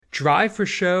Drive for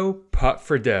show, putt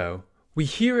for dough. We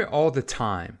hear it all the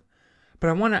time. But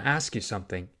I want to ask you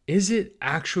something. Is it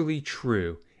actually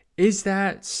true? Is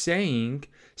that saying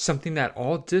something that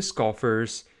all disc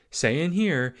golfers say in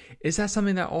here? Is that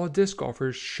something that all disc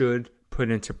golfers should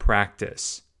put into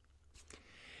practice?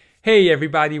 Hey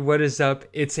everybody, what is up?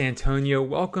 It's Antonio.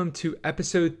 Welcome to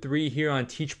episode 3 here on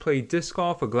Teach Play Disc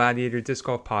Golf, a Gladiator Disc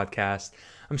Golf podcast.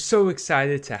 I'm so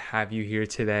excited to have you here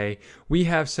today. We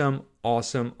have some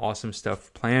awesome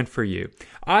stuff planned for you.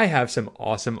 I have some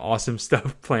awesome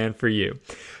stuff planned for you.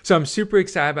 So I'm super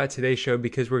excited about today's show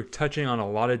because we're touching on a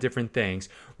lot of different things.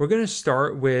 We're going to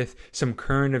start with some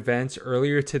current events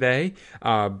earlier today.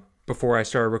 Before I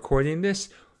started recording this,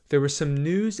 there was some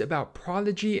news about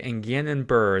Prodigy and Gannon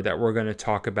Buhr that we're going to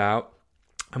talk about.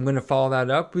 I'm going to follow that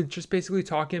up with just basically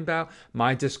talking about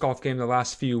my disc golf game the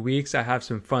last few weeks. I have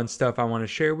some fun stuff I want to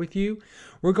share with you.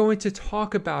 We're going to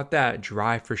talk about that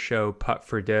drive for show, putt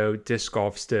for dough, disc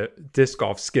golf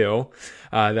skill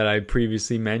that I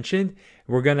previously mentioned.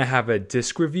 We're going to have a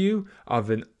disc review of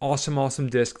an awesome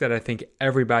disc that I think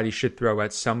everybody should throw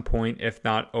at some point, if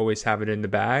not always have it in the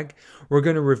bag. We're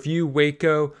going to review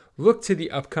Waco, look to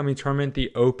the upcoming tournament, the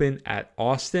Open at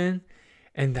Austin,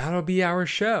 and that'll be our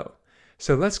show.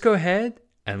 So let's go ahead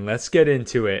and let's get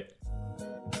into it.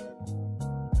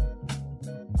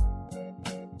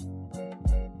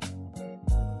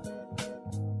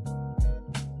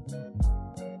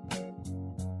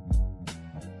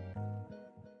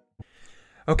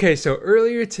 Okay, so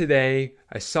earlier today,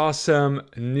 I saw some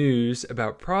news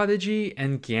about Prodigy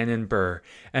and Gannon Buhr,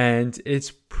 and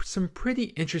it's some pretty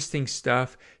interesting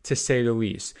stuff to say the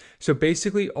least. So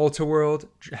basically, UltraWorld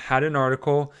had an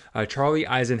article, Charlie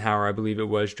Eisenhower, I believe it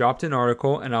was, dropped an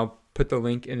article, and I'll put the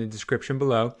link in the description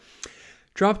below,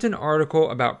 dropped an article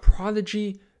about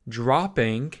Prodigy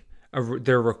dropping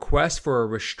their request for a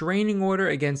restraining order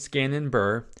against Gannon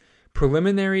Buhr,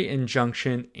 preliminary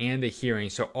injunction, and a hearing.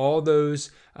 So all those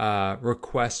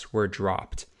requests were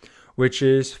dropped, which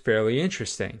is fairly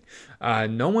interesting.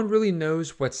 No one really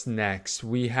knows what's next.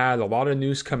 We had a lot of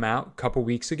news come out a couple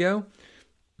weeks ago,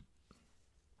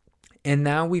 and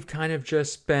now we've kind of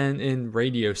just been in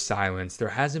radio silence. There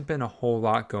hasn't been a whole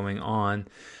lot going on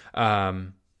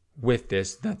with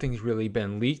this. Nothing's really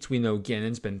been leaked. We know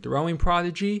Gannon's been throwing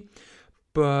Prodigy,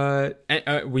 but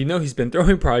we know he's been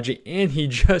throwing Prodigy, and he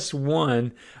just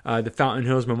won the Fountain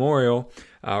Hills Memorial,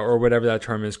 or whatever that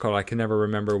tournament is called. I can never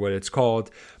remember what it's called.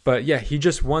 But yeah, he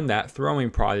just won that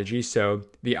throwing Prodigy, so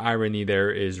the irony there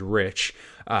is rich.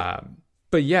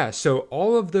 But yeah, so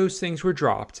all of those things were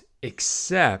dropped,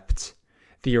 except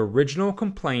the original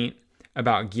complaint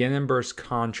about Gannon Buhr's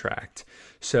contract.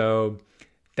 So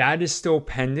that is still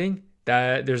pending.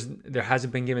 That there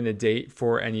hasn't been given a date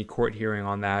for any court hearing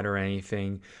on that or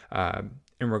anything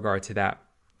in regard to that.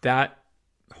 That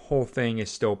whole thing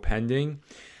is still pending.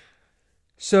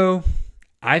 So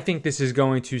I think this is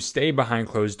going to stay behind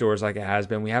closed doors like it has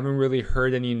been. We haven't really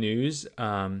heard any news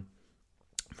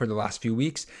for the last few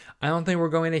weeks. I don't think we're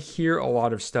going to hear a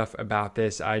lot of stuff about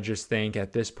this. I just think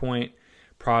at this point,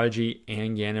 Prodigy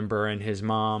and Gannon Buhr and his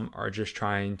mom are just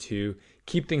trying to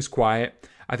keep things quiet.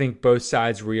 I think both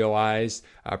sides realized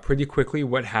pretty quickly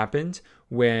what happened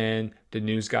when the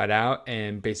news got out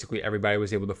and basically everybody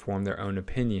was able to form their own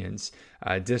opinions.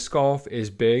 Disc golf is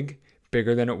bigger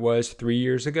than it was 3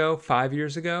 years ago, 5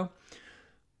 years ago,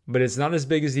 but it's not as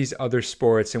big as these other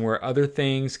sports, and where other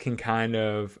things can kind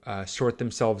of sort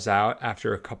themselves out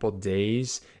after a couple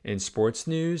days in sports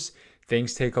news,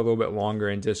 things take a little bit longer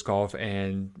in disc golf,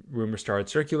 and rumors started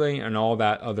circulating and all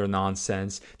that other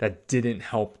nonsense that didn't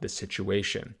help the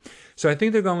situation. So I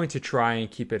think they're going to try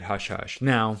and keep it hush-hush.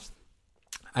 Now,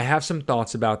 I have some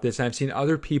thoughts about this, and I've seen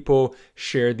other people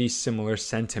share these similar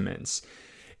sentiments.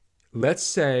 Let's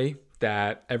say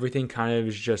that everything kind of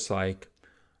is just like,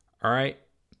 all right,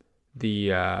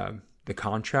 the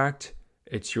contract,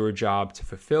 it's your job to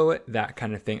fulfill it, that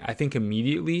kind of thing. I think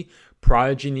immediately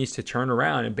Prodigy needs to turn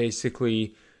around and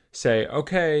basically say,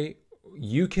 okay,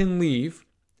 you can leave,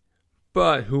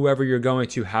 but whoever you're going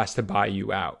to has to buy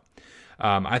you out.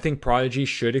 I think Prodigy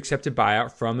should accept a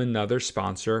buyout from another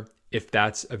sponsor if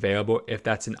that's available, if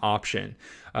that's an option.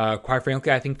 Quite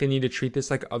frankly, I think they need to treat this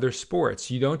like other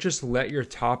sports. You don't just let your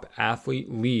top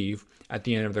athlete leave at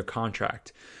the end of their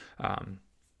contract.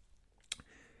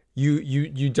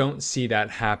 You don't see that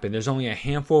happen. There's only a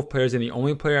handful of players, and the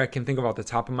only player I can think of off the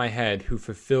top of my head who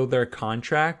fulfilled their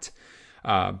contract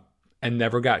and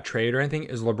never got traded or anything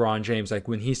is LeBron James. Like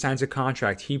when he signs a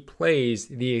contract, he plays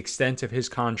the extent of his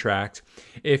contract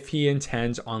if he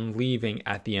intends on leaving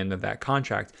at the end of that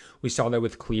contract. We saw that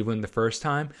with Cleveland the first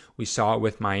time. We saw it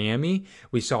with Miami.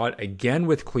 We saw it again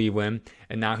with Cleveland.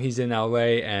 And now he's in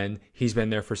LA and he's been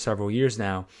there for several years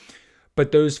now.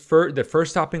 But the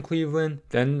first stop in Cleveland,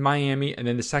 then Miami, and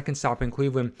then the second stop in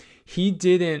Cleveland, he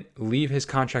didn't leave his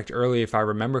contract early, if I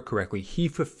remember correctly. He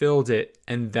fulfilled it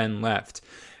and then left.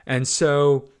 And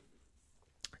so,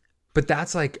 but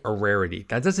that's like a rarity.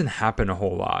 That doesn't happen a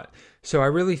whole lot. So I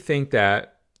really think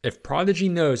that if Prodigy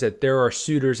knows that there are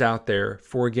suitors out there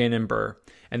for Gannon Buhr,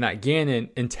 and that Gannon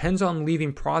intends on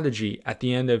leaving Prodigy at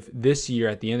the end of this year,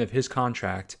 at the end of his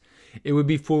contract, it would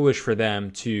be foolish for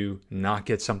them to not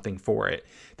get something for it.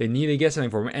 They need to get something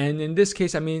for him. And in this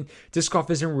case, I mean, disc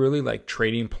golf isn't really like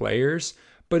trading players,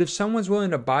 but if someone's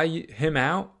willing to buy him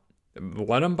out,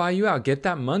 let him buy you out. Get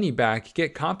that money back.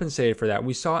 Get compensated for that.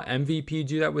 We saw MVP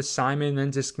do that with Simon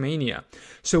and Discmania.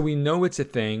 So we know it's a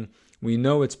thing. We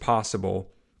know it's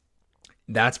possible.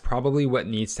 That's probably what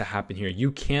needs to happen here.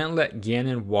 You can't let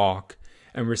Gannon walk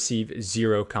and receive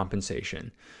zero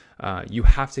compensation. You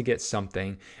have to get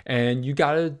something, and you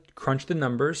got to crunch the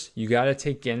numbers. You got to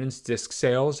take Gannon's disc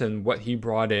sales and what he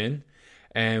brought in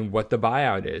and what the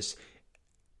buyout is.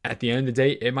 At the end of the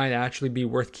day, it might actually be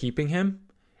worth keeping him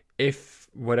if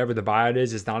whatever the buyout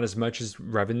is not as much as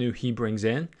revenue he brings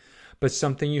in. But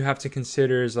something you have to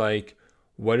consider is like,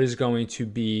 what is going to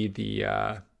be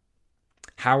the,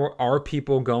 how are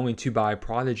people going to buy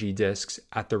Prodigy discs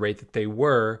at the rate that they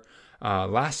were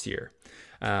last year?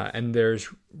 And there's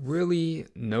really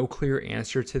no clear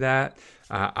answer to that.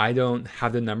 I don't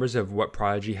have the numbers of what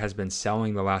Prodigy has been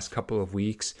selling the last couple of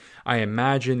weeks. I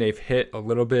imagine they've hit a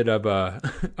little bit of a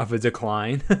of a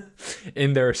decline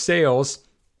in their sales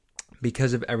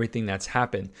because of everything that's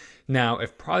happened. Now,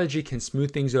 if Prodigy can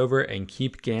smooth things over and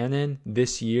keep Gannon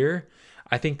this year,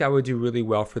 I think that would do really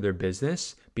well for their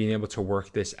business, being able to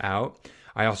work this out.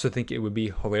 I also think it would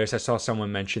be hilarious. I saw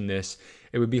someone mention this.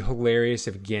 It would be hilarious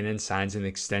if Gannon signs an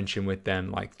extension with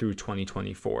them like through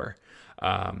 2024.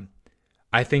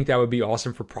 I think that would be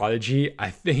awesome for Prodigy. I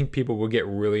think people will get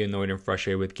really annoyed and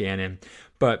frustrated with Gannon.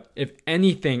 But if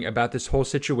anything about this whole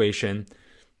situation,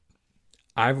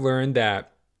 I've learned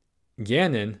that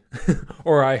Gannon,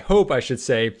 or I hope I should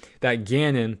say that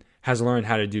Gannon has learned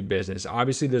how to do business.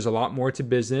 Obviously, there's a lot more to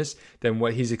business than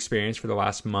what he's experienced for the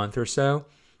last month or so.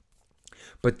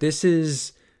 But this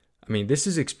is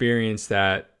experience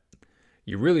that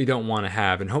you really don't want to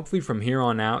have. And hopefully from here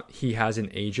on out, he has an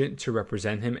agent to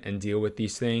represent him and deal with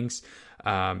these things.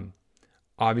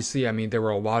 Obviously, there were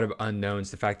a lot of unknowns.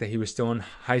 The fact that he was still in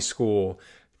high school,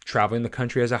 traveling the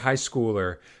country as a high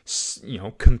schooler,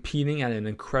 competing at an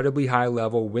incredibly high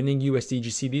level, winning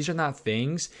USDGC. These are not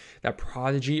things that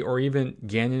Prodigy or even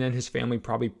Gannon and his family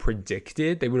probably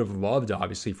predicted. They would have loved,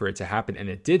 obviously, for it to happen, and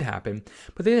it did happen,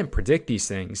 but they didn't predict these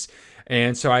things.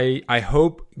 And so I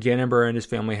hope Gannon Buhr and his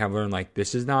family have learned, like,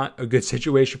 this is not a good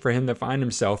situation for him to find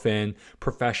himself in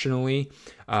professionally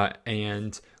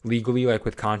and legally, like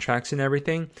with contracts and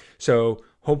everything. So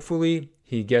hopefully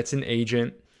he gets an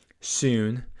agent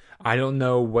soon. I don't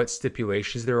know what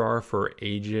stipulations there are for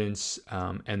agents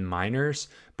and minors,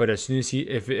 but as soon as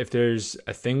if there's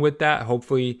a thing with that,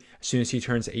 hopefully as soon as he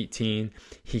turns 18,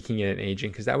 he can get an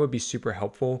agent, because that would be super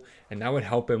helpful, and that would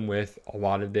help him with a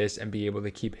lot of this and be able to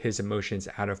keep his emotions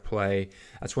out of play.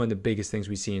 That's one of the biggest things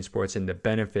we see in sports, and the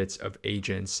benefits of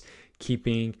agents,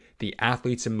 keeping the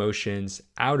athlete's emotions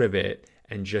out of it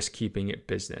and just keeping it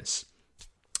business.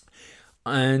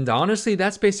 And honestly,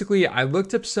 that's basically, I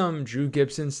looked up some Drew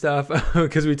Gibson stuff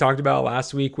because we talked about it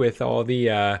last week with all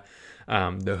the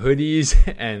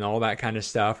hoodies and all that kind of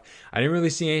stuff. I didn't really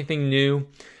see anything new,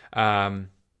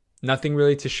 nothing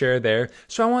really to share there.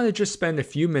 So I want to just spend a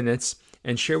few minutes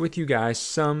and share with you guys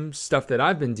some stuff that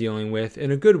I've been dealing with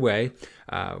in a good way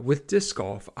with disc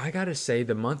golf. I got to say,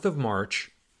 the month of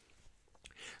March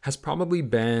has probably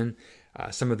been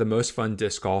some of the most fun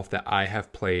disc golf that I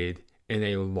have played in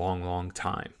a long, long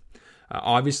time.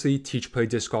 Obviously, Teach Play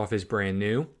Disc Golf is brand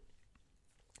new.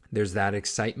 There's that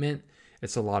excitement.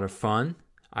 It's a lot of fun.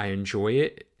 I enjoy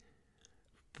it.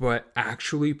 But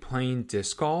actually playing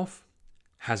disc golf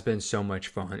has been so much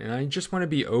fun. And I just want to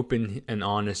be open and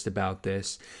honest about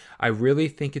this. I really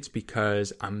think it's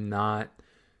because I'm not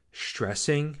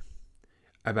stressing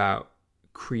about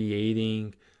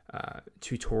creating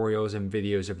tutorials and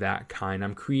videos of that kind.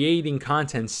 I'm creating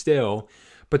content still,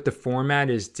 but the format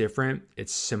is different.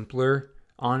 It's simpler,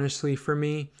 honestly, for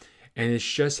me. And it's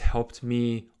just helped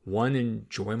me, one,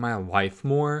 enjoy my life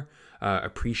more.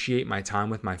 appreciate my time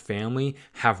with my family,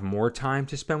 have more time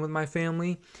to spend with my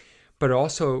family. But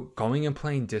also going and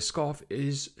playing disc golf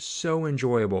is so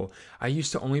enjoyable. I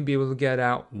used to only be able to get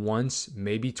out once,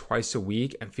 maybe twice a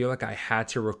week, and feel like I had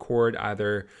to record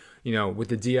either, with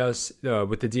the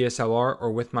DSLR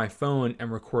or with my phone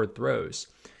and record throws.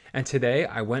 And today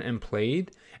I went and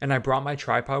played, and I brought my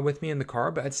tripod with me in the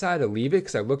car, but I decided to leave it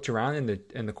because I looked around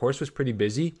and the course was pretty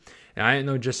busy, and I didn't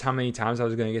know just how many times I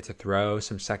was going to get to throw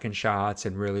some second shots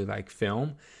and really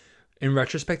film. In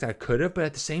retrospect, I could have, but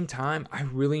at the same time, I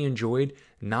really enjoyed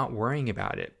not worrying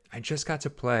about it. I just got to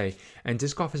play, and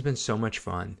disc golf has been so much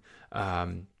fun.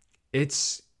 I'm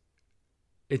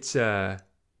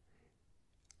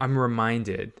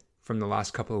reminded from the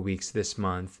last couple of weeks this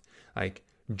month,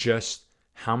 just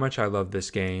how much I love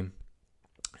this game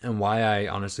and why I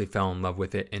honestly fell in love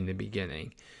with it in the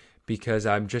beginning. Because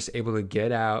I'm just able to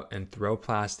get out and throw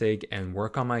plastic and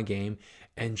work on my game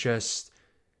and just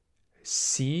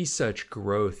see such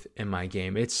growth in my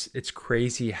game. It's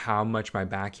crazy how much my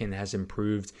backhand has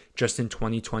improved just in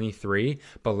 2023,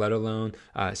 but let alone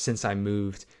since I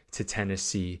moved to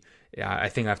Tennessee. I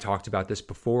think I've talked about this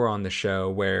before on the show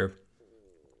where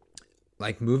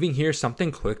moving here,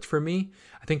 something clicked for me.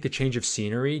 I think the change of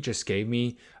scenery just gave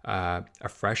me a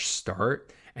fresh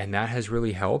start, and that has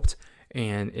really helped.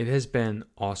 And it has been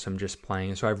awesome just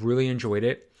playing. So I've really enjoyed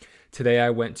it. Today I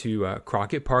went to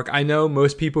Crockett Park. I know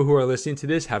most people who are listening to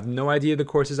this have no idea the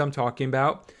courses I'm talking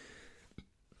about.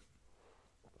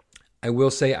 I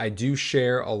will say I do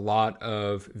share a lot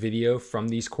of video from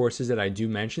these courses that I do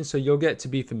mention, so you'll get to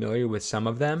be familiar with some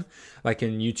of them, like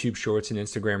in YouTube Shorts and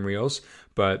Instagram Reels.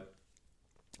 But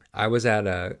I was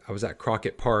at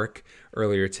Crockett Park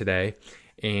earlier today,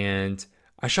 and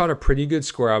I shot a pretty good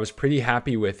score. I was pretty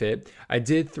happy with it. I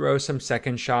did throw some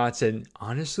second shots, and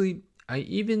honestly, I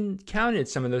even counted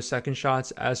some of those second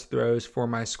shots as throws for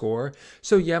my score.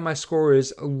 So yeah, my score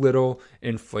is a little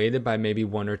inflated by maybe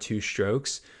one or two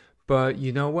strokes. But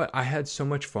you know what? I had so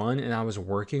much fun, and I was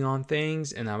working on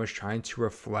things, and I was trying to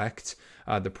reflect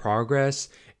the progress,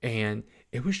 and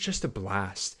it was just a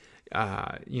blast.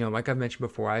 Like I've mentioned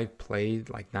before, I played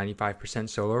 95%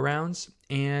 solo rounds,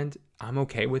 and I'm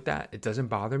okay with that. It doesn't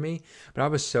bother me, but I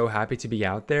was so happy to be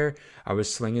out there. I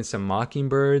was slinging some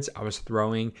mockingbirds. I was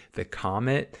throwing the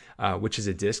Comet, which is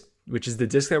the disc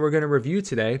that we're going to review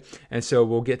today. And so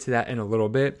we'll get to that in a little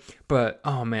bit. But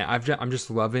oh man, I'm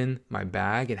just loving my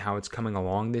bag and how it's coming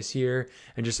along this year,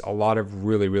 and just a lot of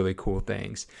really, really cool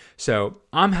things. So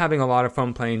I'm having a lot of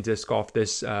fun playing disc golf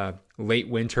this late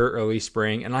winter, early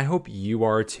spring, and I hope you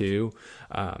are too.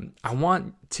 I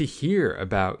want to hear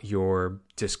about your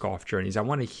disc golf journeys. I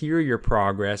want to hear your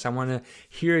progress. I want to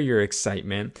hear your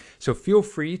excitement. So feel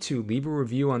free to leave a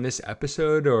review on this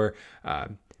episode or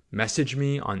message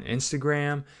me on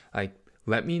Instagram.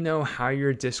 Let me know how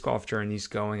your disc golf journey is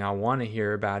going. I want to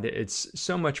hear about it. It's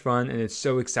so much fun, and it's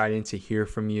so exciting to hear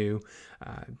from you,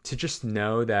 to just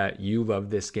know that you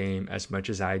love this game as much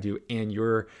as I do and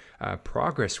your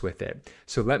progress with it.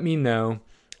 So let me know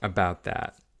about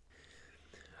that.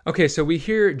 Okay, so we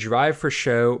hear drive for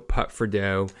show, putt for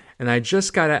dough, and I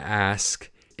just got to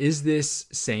ask, is this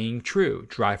saying true?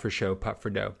 Drive for show, putt for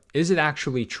dough. Is it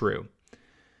actually true?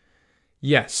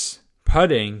 Yes,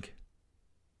 putting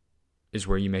is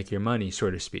where you make your money,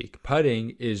 so to speak.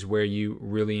 Putting is where you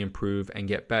really improve and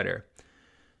get better.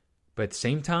 But at the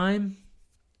same time,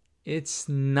 it's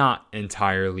not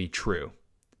entirely true.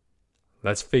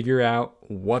 Let's figure out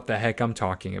what the heck I'm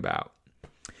talking about.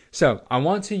 So I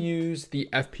want to use the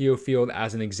FPO field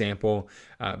as an example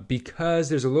because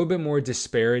there's a little bit more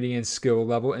disparity in skill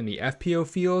level in the FPO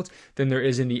field than there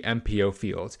is in the MPO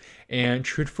field. And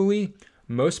truthfully,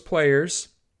 most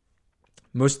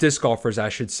disc golfers, I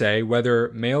should say,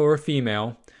 whether male or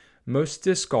female, most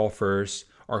disc golfers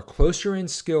are closer in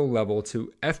skill level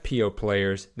to FPO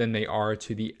players than they are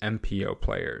to the MPO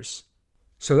players.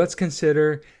 So let's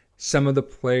consider some of the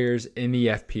players in the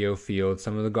FPO field,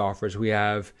 some of the golfers. We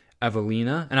have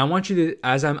Evelina, and I want you to,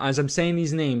 as I'm saying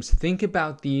these names, think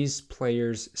about these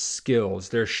players' skills,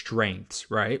 their strengths,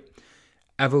 right?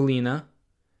 Evelina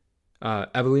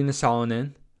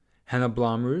Salonen, Hannah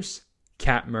Blomroos,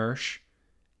 Kat Mersch,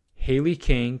 Haley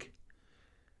King,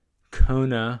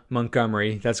 Kona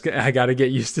Montgomery. I got to get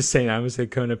used to saying that. I almost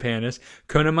said Kona Panis.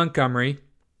 Kona Montgomery.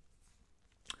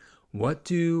 What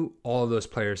do all of those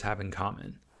players have in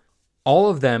common? All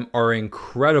of them are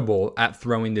incredible at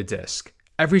throwing the disc.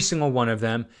 Every single one of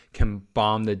them can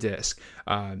bomb the disc.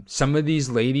 Some of these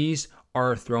ladies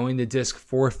are throwing the disc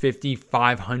 450,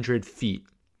 500 feet.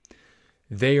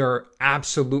 They are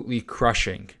absolutely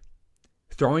crushing.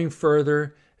 Throwing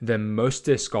further than most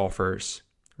disc golfers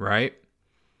right?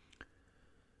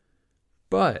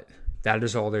 But that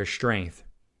is all their strength.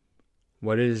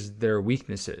 What is their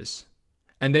weaknesses?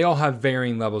 And they all have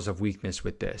varying levels of weakness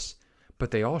with this,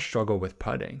 but they all struggle with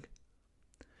putting.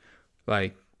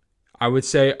 Like, I would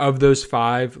say of those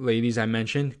 5 ladies I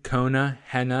mentioned, Kona,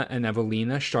 Henna, and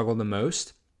Evelina struggle the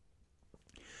most.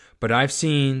 But I've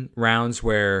seen rounds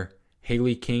where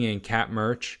Haley King and Kat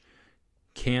Murch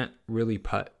can't really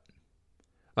putt.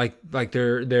 Like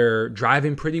they're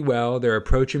driving pretty well, they're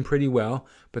approaching pretty well,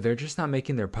 but they're just not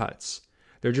making their putts.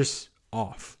 They're just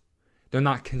off. They're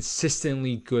not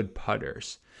consistently good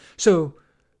putters. So,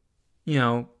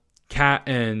 Kat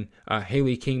and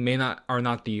Haley King are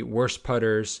not the worst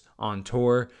putters on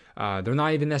tour. They're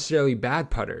not even necessarily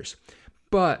bad putters,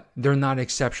 but they're not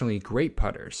exceptionally great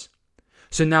putters.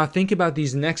 So now think about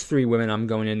these next 3 women I'm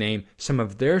going to name, some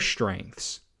of their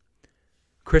strengths.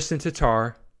 Kristen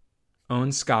Tatar,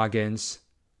 Owen Scoggins,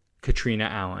 Katrina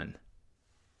Allen.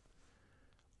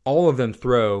 All of them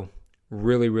throw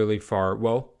really, really far.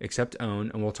 Well, except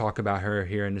Owen, and we'll talk about her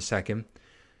here in a second.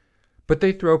 But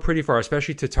they throw pretty far,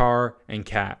 especially Tatar and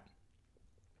Kat.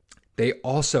 They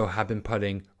also have been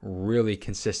putting really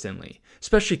consistently,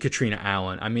 especially Katrina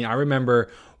Allen. I mean, I remember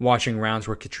watching rounds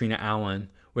where Katrina Allen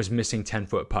was missing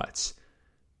 10-foot putts.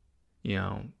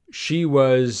 She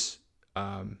was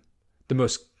the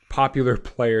most popular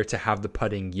player to have the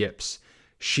putting yips.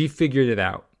 She figured it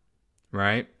out,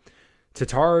 right?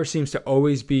 Tatar seems to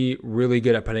always be really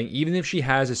good at putting, even if she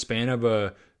has a span of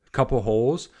a couple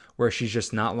holes where she's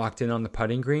just not locked in on the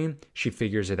putting green, she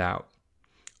figures it out.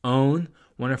 Own,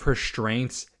 one of her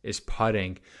strengths is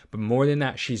putting, but more than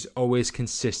that, she's always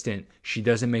consistent. She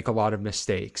doesn't make a lot of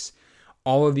mistakes.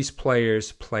 All of these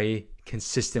players play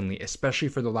consistently, especially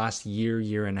for the last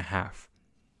year and a half.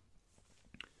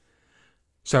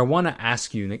 So I want to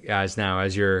ask you guys now,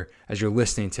 as you're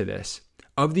listening to this,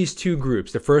 of these 2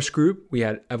 groups, the first group, we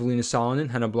had Evelina Salonen,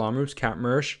 Henna Blomroos, Kat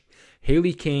Murch,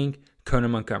 Haley King, Kona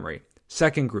Montgomery.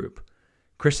 Second group,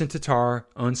 Kristen Tatar,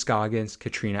 Owen Scoggins,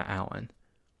 Katrina Allen.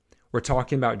 We're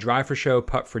talking about drive for show,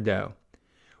 putt for dough.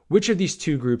 Which of these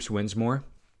 2 groups wins more?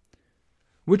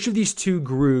 Which of these 2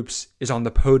 groups is on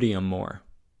the podium more?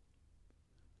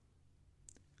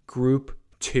 Group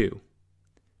 2,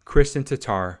 Kristen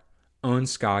Tatar, Owen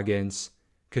Scoggins,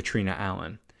 Katrina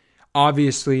Allen.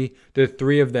 Obviously, the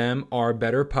 3 of them are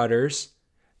better putters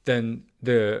than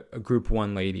the Group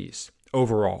 1 ladies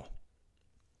overall.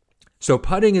 So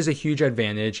putting is a huge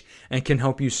advantage and can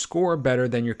help you score better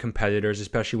than your competitors,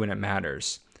 especially when it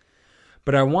matters.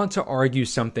 But I want to argue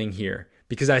something here,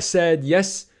 because I said,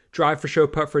 yes, drive for show,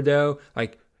 putt for dough.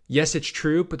 Yes, it's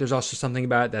true, but there's also something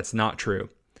about it that's not true.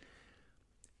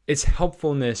 Its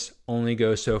helpfulness only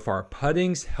goes so far.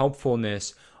 Putting's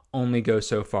helpfulness only goes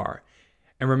so far.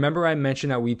 And remember, I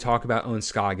mentioned that we talk about Owen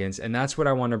Scoggins, and that's what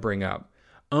I want to bring up.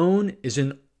 Owen is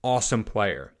an awesome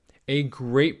player, a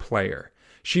great player.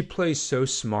 She plays so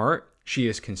smart. She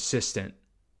is consistent.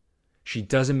 She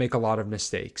doesn't make a lot of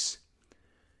mistakes.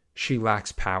 She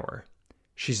lacks power.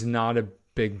 She's not a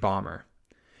big bomber.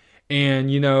 And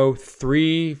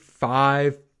 3,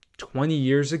 5, 20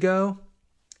 years ago,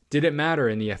 did it matter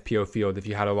in the FPO field if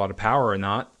you had a lot of power or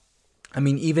not? I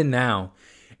mean, even now,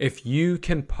 if you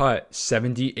can putt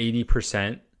 70,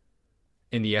 80%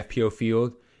 in the FPO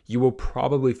field, you will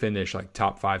probably finish like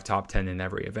top 5, top 10 in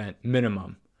every event,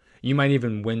 minimum. You might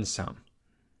even win some,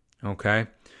 okay?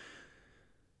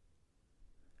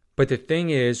 But the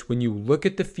thing is, when you look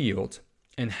at the field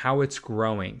and how it's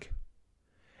growing,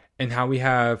 and how we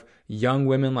have young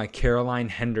women like Caroline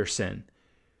Henderson,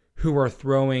 who are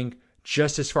throwing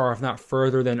just as far, if not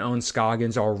further, than Owen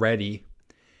Scoggins already,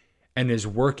 and is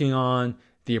working on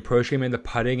the approach game and the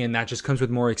putting, and that just comes with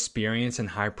more experience in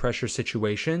high-pressure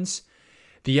situations.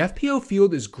 The FPO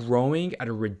field is growing at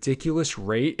a ridiculous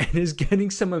rate and is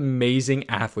getting some amazing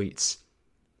athletes.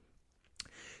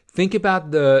 Think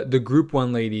about the Group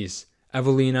 1 ladies,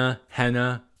 Evelina,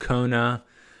 Henna, Kona,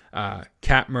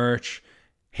 Kat Murch,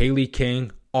 Haley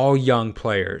King, all young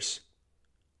players.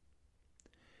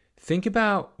 Think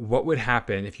about what would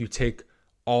happen if you take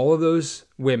all of those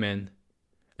women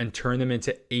and turn them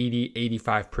into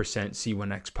 80-85%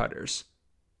 C1X putters.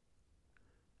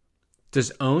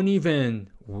 Does Owen even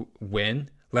win?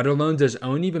 Let alone does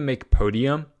Owen even make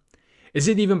podium? Is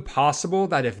it even possible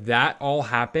that if that all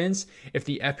happens, if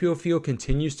the FPO field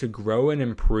continues to grow and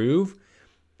improve,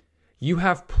 you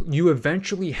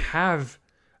eventually have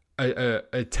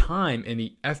a time in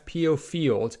the FPO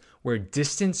field where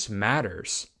distance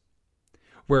matters,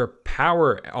 where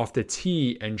power off the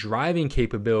tee and driving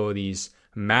capabilities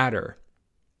matter.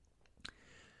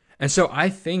 And so I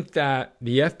think that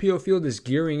the FPO field is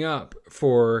gearing up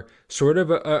for sort of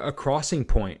a crossing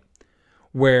point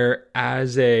where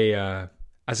as a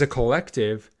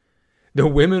collective, the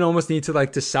women almost need to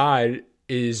like decide,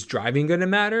 is driving going to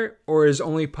matter or is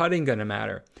only putting going to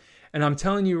matter? And I'm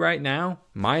telling you right now,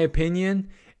 my opinion,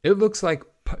 it looks like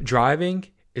driving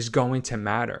is going to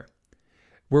matter.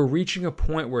 We're reaching a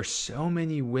point where so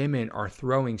many women are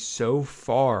throwing so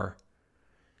far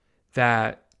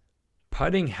that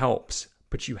putting helps,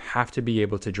 but you have to be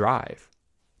able to drive.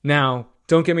 Now,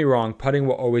 don't get me wrong, putting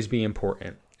will always be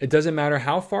important. It doesn't matter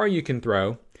how far you can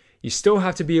throw, you still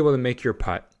have to be able to make your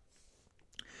putt.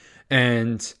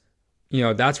 And,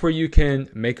 that's where you can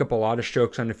make up a lot of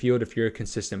strokes on the field if you're a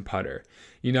consistent putter.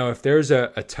 If there's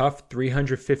a tough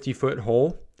 350-foot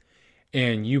hole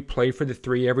and you play for the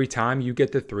 3 every time, you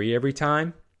get the 3 every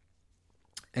time,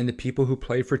 and the people who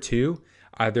play for 2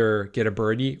 either get a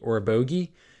birdie or a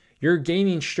bogey, you're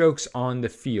gaining strokes on the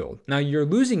field. Now, you're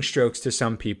losing strokes to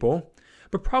some people,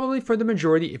 but probably for the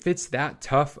majority, if it's that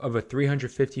tough of a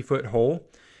 350-foot hole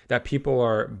that people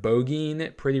are bogeying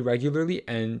it pretty regularly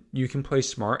and you can play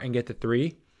smart and get the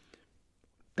 3,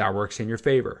 that works in your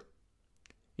favor,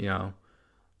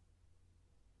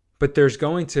 But there's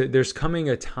coming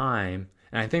a time,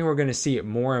 and I think we're going to see it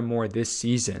more and more this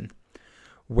season,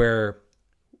 where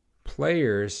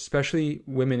players, especially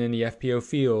women in the FPO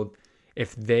field,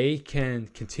 if they can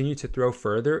continue to throw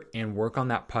further and work on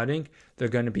that putting, they're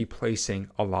going to be placing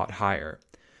a lot higher.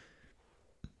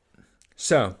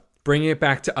 So, bringing it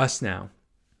back to us now.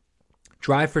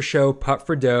 Drive for show, putt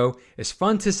for dough is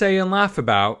fun to say and laugh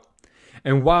about.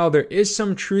 And while there is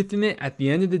some truth in it, at the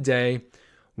end of the day,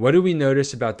 what do we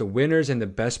notice about the winners and the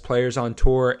best players on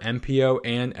tour, MPO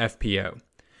and FPO?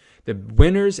 The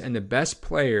winners and the best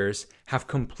players have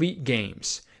complete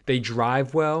games. They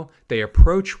drive well, they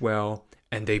approach well,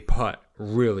 and they putt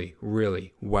really,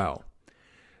 really well.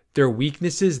 Their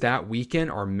weaknesses that weekend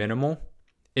are minimal,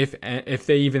 if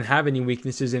they even have any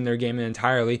weaknesses in their game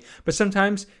entirely. But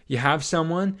sometimes you have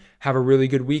someone have a really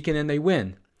good weekend and they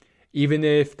win, even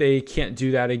if they can't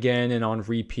do that again and on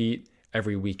repeat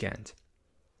every weekend.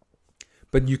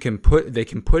 But they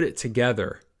can put it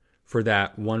together for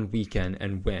that one weekend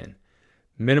and win.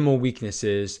 Minimal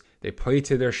weaknesses, they play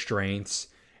to their strengths,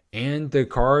 and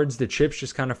the chips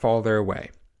just kind of fall their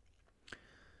way.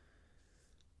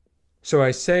 So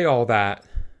I say all that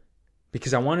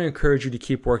because I want to encourage you to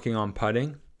keep working on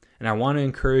putting, and I want to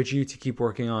encourage you to keep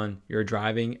working on your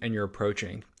driving and your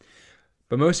approaching.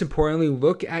 But most importantly,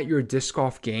 look at your disc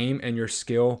golf game and your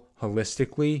skill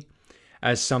holistically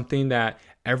as something that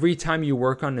every time you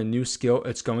work on a new skill,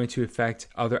 it's going to affect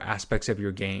other aspects of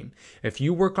your game. If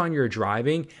you work on your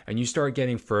driving and you start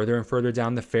getting further and further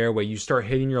down the fairway, you start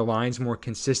hitting your lines more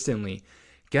consistently,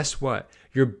 guess what?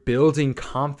 You're building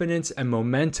confidence and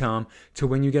momentum to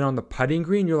when you get on the putting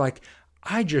green, you're like,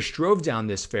 I just drove down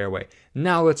this fairway.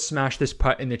 Now let's smash this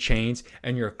putt in the chains,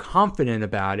 and you're confident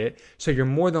about it, so you're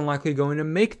more than likely going to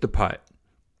make the putt.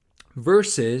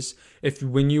 Versus if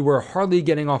when you were hardly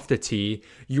getting off the tee,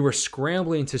 you were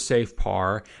scrambling to save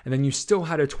par, and then you still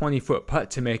had a 20-foot putt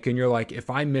to make, and you're like,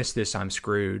 if I miss this, I'm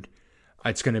screwed.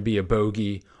 It's going to be a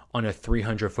bogey on a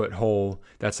 300-foot hole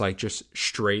that's like just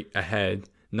straight ahead,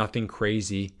 nothing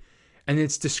crazy, and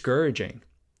it's discouraging.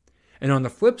 And on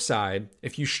the flip side,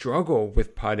 if you struggle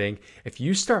with putting, if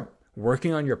you start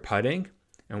working on your putting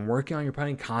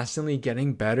constantly,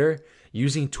 getting better,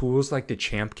 using tools like the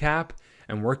Champ Cap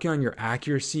and working on your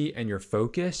accuracy and your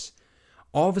focus,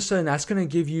 all of a sudden that's going to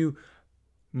give you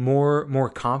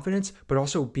more confidence, but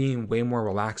also being way more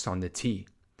relaxed on the tee.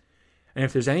 And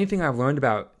if there's anything I've learned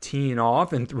about teeing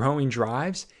off and throwing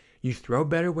drives, you throw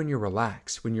better when you're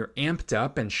relaxed. When you're amped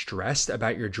up and stressed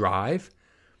about your drive,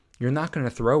 you're not going to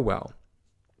throw well.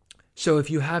 So if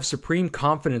you have supreme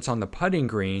confidence on the putting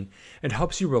green, it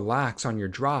helps you relax on your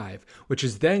drive, which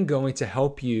is then going to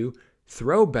help you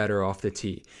throw better off the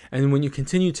tee. And when you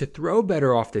continue to throw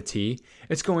better off the tee,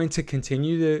 it's going to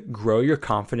continue to grow your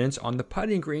confidence on the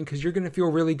putting green because you're going to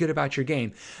feel really good about your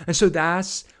game. And so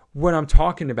that's what I'm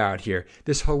talking about here,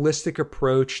 this holistic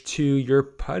approach to your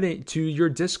putting, to your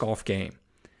disc golf game.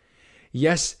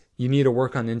 Yes, you need to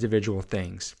work on individual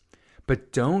things,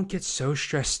 but don't get so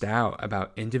stressed out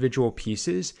about individual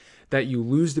pieces that you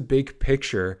lose the big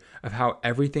picture of how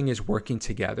everything is working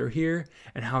together here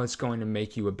and how it's going to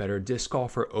make you a better disc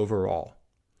golfer overall.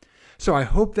 So I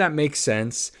hope that makes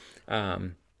sense.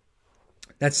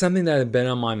 That's something that had been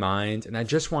on my mind, and I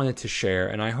just wanted to share,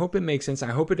 and I hope it makes sense.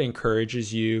 I hope it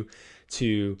encourages you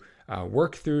to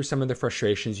work through some of the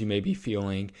frustrations you may be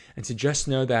feeling, and to just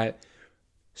know that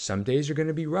some days are going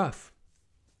to be rough.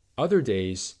 Other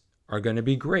days are going to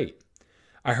be great.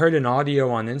 I heard an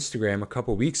audio on Instagram a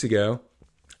couple weeks ago.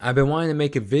 I've been wanting to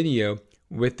make a video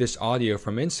with this audio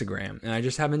from Instagram, and I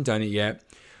just haven't done it yet.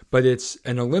 But it's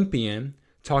an Olympian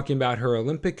talking about her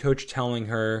Olympic coach telling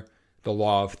her the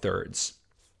law of thirds.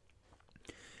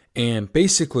 And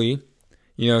basically,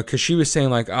 because she was saying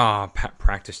like,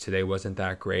 practice today wasn't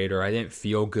that great, or I didn't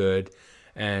feel good.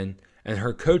 And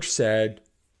her coach said,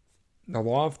 the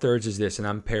law of thirds is this, and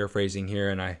I'm paraphrasing here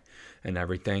and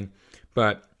everything,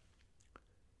 but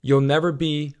you'll never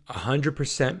be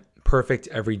 100% perfect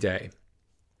every day.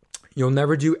 You'll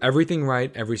never do everything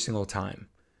right every single time.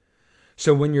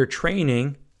 So when you're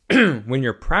training, when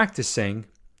you're practicing,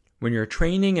 when you're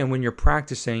training and when you're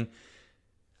practicing,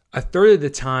 a third of the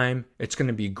time, it's going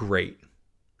to be great.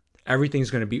 Everything's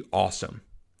going to be awesome.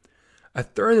 A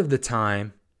third of the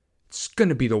time, it's going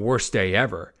to be the worst day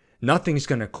ever. Nothing's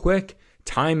going to click.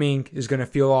 Timing is going to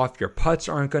feel off. Your putts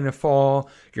aren't going to fall.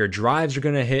 Your drives are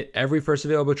going to hit every first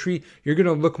available tree. You're going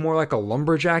to look more like a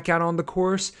lumberjack out on the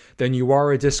course than you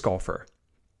are a disc golfer.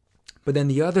 But then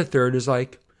the other third is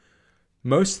like,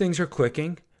 most things are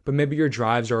clicking, but maybe your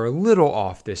drives are a little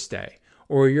off this day,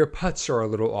 or your putts are a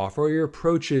little off, or your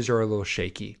approaches are a little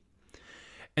shaky.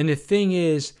 And the thing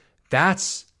is,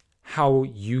 that's how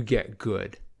you get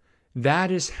good.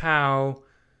 That is how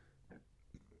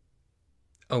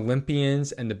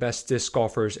Olympians and the best disc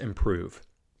golfers improve.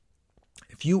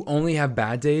 If you only have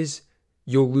bad days,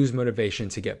 you'll lose motivation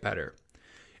to get better.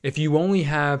 If you only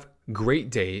have great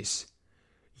days,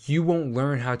 you won't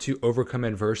learn how to overcome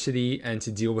adversity and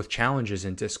to deal with challenges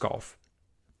in disc golf.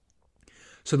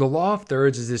 So the law of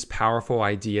thirds is this powerful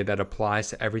idea that applies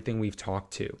to everything we've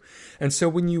talked to. And so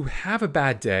when you have a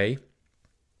bad day,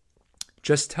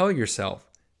 just tell yourself,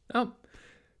 oh,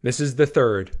 this is the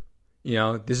third.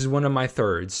 This is one of my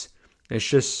thirds. It's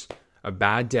just a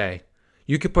bad day.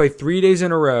 You could play 3 days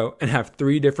in a row and have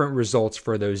 3 different results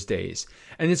for those days.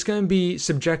 And it's going to be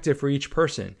subjective for each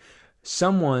person.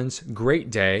 Someone's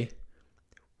great day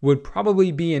would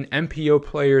probably be an MPO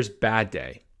player's bad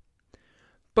day.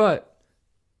 But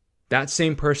that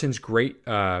same person's great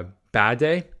bad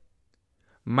day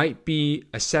might be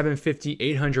a 750,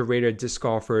 800 rated disc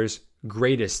golfer's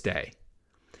greatest day.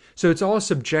 So it's all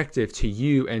subjective to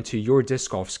you and to your disc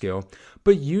golf skill,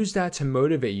 but use that to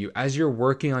motivate you as you're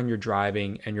working on your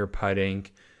driving and your putting.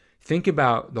 Think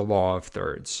about the law of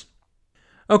thirds.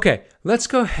 Okay, let's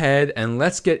go ahead and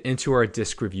let's get into our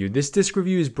disc review. This disc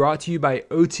review is brought to you by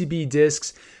OTB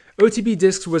Discs. OTB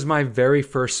Discs was my very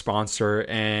first sponsor,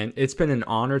 and it's been an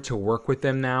honor to work with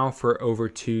them now for over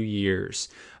 2 years.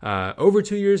 Over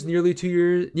 2 years, nearly 2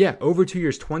 years. Yeah, over 2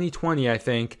 years, 2020, I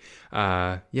think.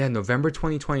 November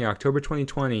 2020, October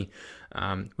 2020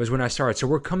 was when I started. So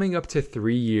we're coming up to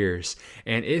 3 years,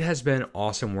 and it has been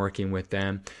awesome working with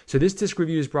them. So this disc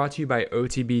review is brought to you by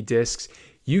OTB Discs.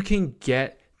 You can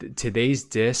get today's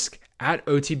disc at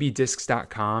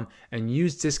otbdiscs.com and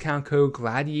use discount code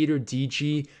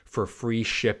GLADIATORDG for free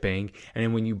shipping. And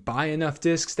then when you buy enough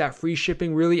discs, that free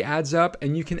shipping really adds up,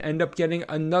 and you can end up getting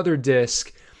another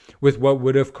disc with what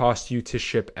would have cost you to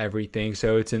ship everything.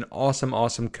 So it's an awesome,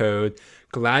 awesome code,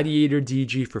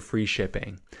 GLADIATORDG for free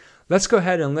shipping. Let's go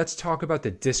ahead and let's talk about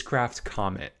the Discraft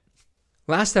Comet.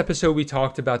 Last episode, we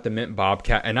talked about the Mint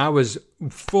Bobcat, and I was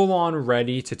full on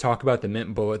ready to talk about the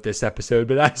Mint Bullet this episode,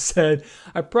 but I said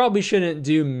I probably shouldn't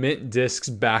do Mint discs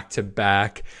back to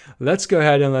back. Let's go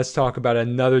ahead and let's talk about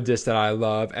another disc that I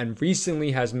love and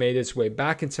recently has made its way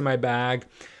back into my bag.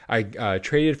 I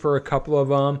traded for a couple of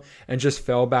them and just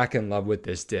fell back in love with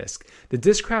this disc. The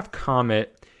Discraft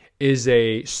Comet is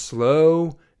a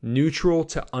slow, neutral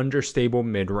to understable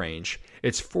mid-range.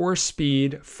 It's 4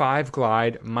 speed, 5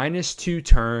 glide, -2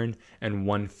 turn, and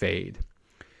 1 fade.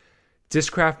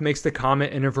 Discraft makes the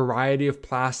Comet in a variety of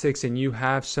plastics, and you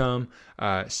have some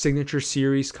signature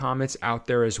series Comets out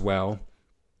there as well.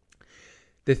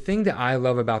 The thing that I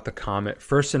love about the Comet,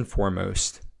 first and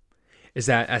foremost, is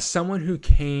that as someone who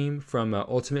came from an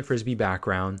Ultimate Frisbee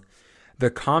background, the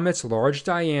Comet's large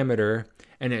diameter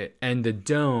and the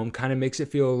dome kind of makes it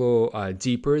feel a little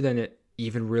deeper than it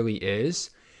even really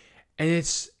is. And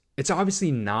it's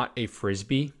obviously not a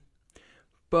Frisbee,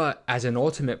 but as an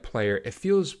Ultimate player, it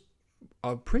feels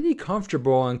pretty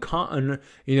comfortable and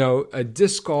a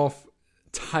disc golf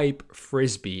type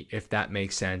Frisbee, if that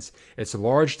makes sense. It's a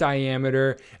large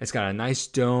diameter. It's got a nice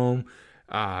dome.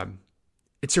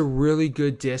 It's a really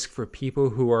good disc for people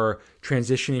who are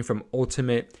transitioning from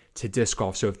Ultimate to disc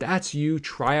golf. So if that's you,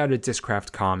 try out a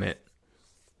Discraft Comet.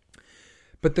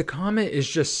 But the Comet is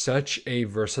just such a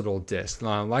versatile disc.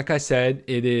 Like I said,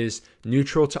 it is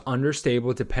neutral to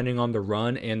understable depending on the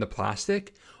run and the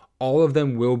plastic. all of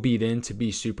them will beat in to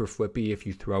be super flippy if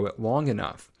you throw it long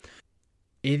enough.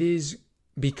 It is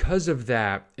because of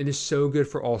that, it is so good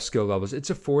for all skill levels. It's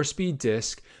a 4-speed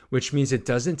disc, which means it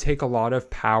doesn't take a lot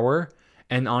of power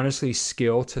and honestly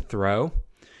skill to throw.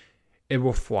 It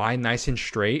will fly nice and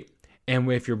straight. And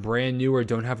if you're brand new or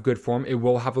don't have good form, it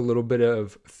will have a little bit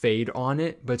of fade on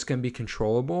it, but it's going to be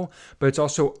controllable. But it's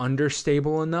also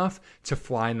understable enough to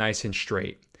fly nice and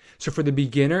straight. So for the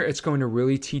beginner, it's going to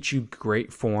really teach you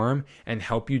great form and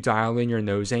help you dial in your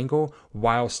nose angle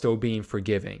while still being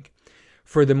forgiving.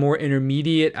 For the more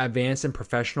intermediate, advanced, and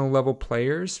professional level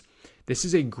players, this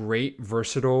is a great,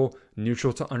 versatile,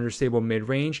 neutral to understable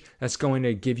mid-range that's going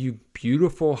to give you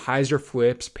beautiful hyzer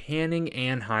flips, panning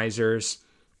and hyzers,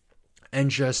 and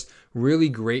just really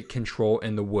great control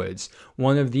in the woods.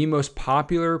 One of the most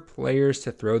popular players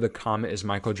to throw the Comet is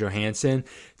Michael Johansson.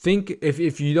 Think,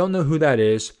 if you don't know who that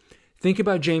is, think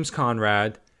about James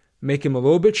Conrad, make him a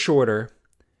little bit shorter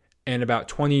and about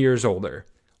 20 years older.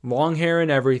 Long hair and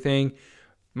everything.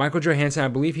 Michael Johansson, I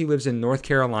believe he lives in North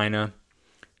Carolina.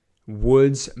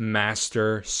 Woods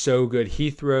master, so good. He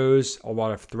throws a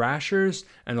lot of thrashers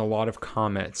and a lot of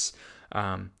comets.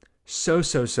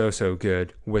 So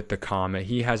good with the Comet.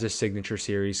 He has a signature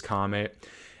series Comet,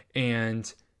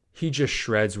 and he just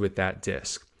shreds with that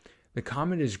disc. The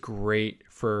Comet is great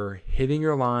for hitting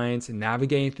your lines and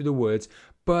navigating through the woods,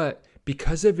 but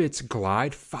because of its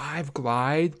glide, 5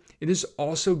 glide, it is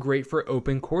also great for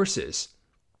open courses.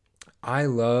 I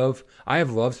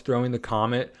have loved throwing the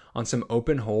Comet on some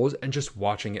open holes and just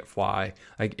watching it fly.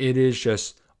 Like, it is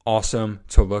just awesome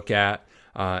to look at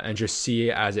and just see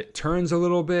it as it turns a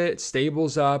little bit,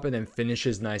 stables up, and then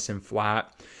finishes nice and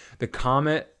flat. The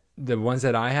Comet, the ones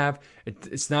that I have,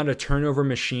 it's not a turnover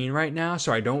machine right now,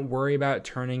 so I don't worry about it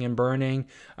turning and burning.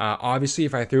 Obviously,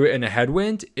 if I threw it in a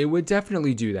headwind, it would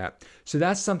definitely do that. So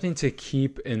that's something to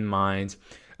keep in mind.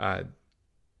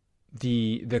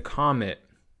 The Comet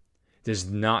does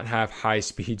not have high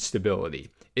speed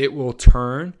stability. It will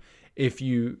turn if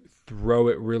you throw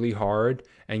it really hard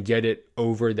and get it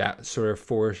over that sort of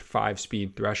 4 or 5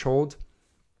 speed threshold,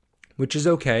 which is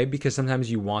okay because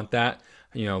sometimes you want that,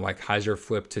 like hyzer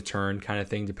flip to turn kind of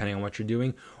thing, depending on what you're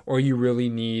doing, or you really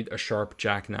need a sharp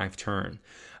jackknife turn.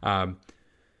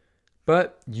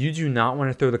 But you do not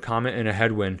want to throw the Comet in a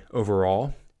headwind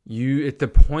overall.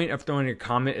 The point of throwing a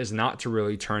Comet is not to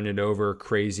really turn it over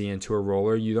crazy into a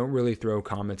roller. You don't really throw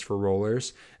Comets for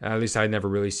rollers. At least I never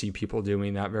really see people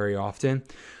doing that very often.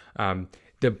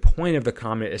 The point of the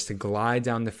Comet is to glide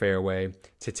down the fairway,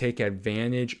 to take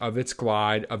advantage of its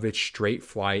glide, of its straight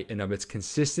flight, and of its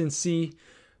consistency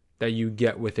that you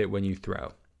get with it when you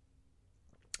throw.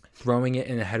 Throwing it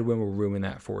in a headwind will ruin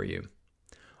that for you.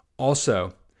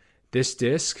 Also, this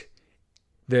disc,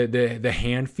 the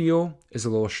hand feel is a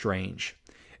little strange.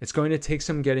 It's going to take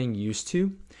some getting used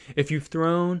to. If you've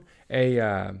thrown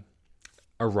a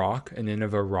rock, an end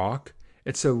of a rock,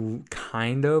 it's a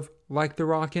kind of like the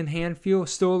rock in hand feel,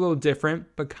 still a little different,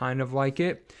 but kind of like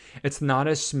it. It's not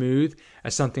as smooth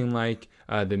as something like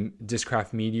the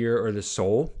Discraft Meteor or the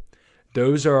Soul.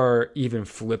 Those are even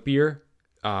flippier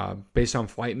based on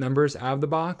flight numbers out of the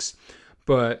box,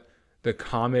 but the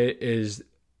Comet is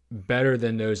better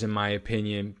than those in my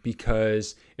opinion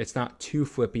because it's not too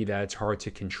flippy that it's hard to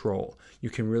control. You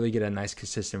can really get a nice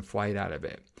consistent flight out of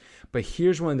it. But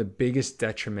here's one of the biggest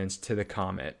detriments to the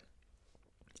Comet.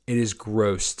 It is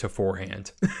gross to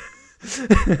forehand.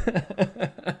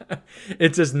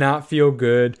 It does not feel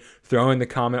good throwing the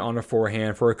Comet on a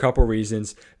forehand for a couple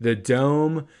reasons. The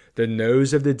dome, the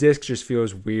nose of the disc just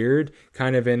feels weird,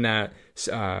 kind of in that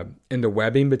in the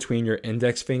webbing between your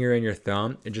index finger and your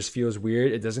thumb. It just feels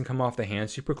weird. It doesn't come off the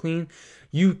hand super clean.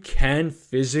 You can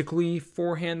physically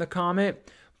forehand the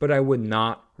Comet, but I would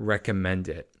not recommend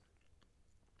it.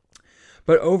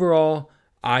 But overall,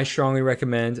 I strongly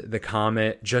recommend the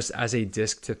Comet just as a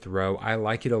disc to throw. I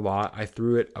like it a lot. I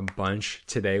threw it a bunch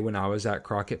today when I was at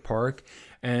Crockett Park,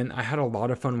 and I had a lot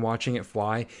of fun watching it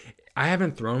fly. I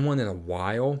haven't thrown one in a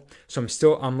while,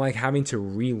 so I'm like having to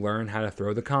relearn how to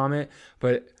throw the Comet.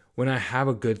 But when I have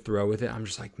a good throw with it, I'm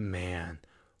just like, man,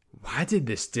 why did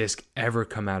this disc ever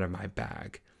come out of my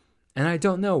bag? And I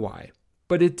don't know why,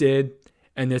 but it did,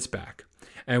 and it's back.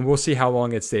 And we'll see how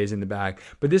long it stays in the bag.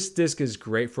 But this disc is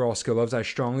great for all skill levels. I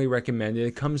strongly recommend it.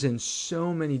 It comes in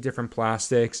so many different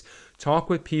plastics. Talk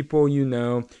with people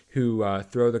who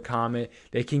throw the Comet.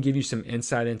 They can give you some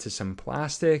insight into some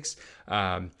plastics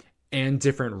and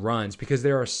different runs. Because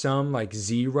there are some like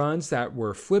Z runs that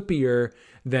were flippier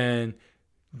than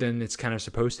it's kind of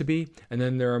supposed to be. And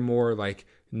then there are more like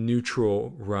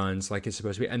neutral runs like it's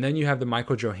supposed to be. And then you have the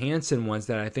Michael Johansson ones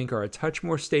that I think are a touch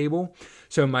more stable.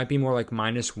 So it might be more like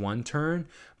 -1 turn.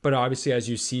 But obviously, as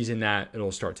you season that,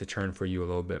 it'll start to turn for you a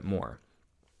little bit more.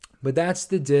 But that's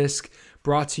the disc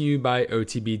brought to you by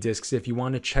OTB Discs. If you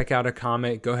want to check out a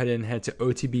comic, go ahead and head to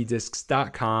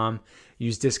otbdiscs.com.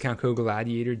 Use discount code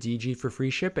GLADIATORDG for free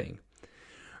shipping.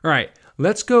 All right,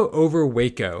 let's go over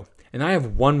Waco. And I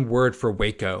have one word for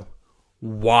Waco.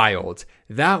 Wild.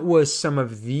 That was some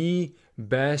of the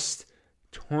best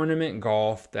tournament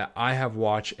golf that I have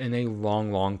watched in a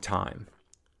long, long time.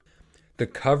 The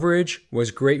coverage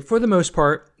was great for the most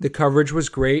part. The coverage was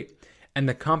great, and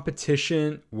the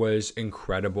competition was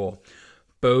incredible.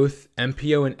 Both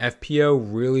MPO and FPO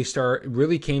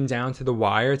really came down to the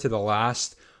wire, to the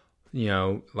last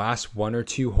 1 or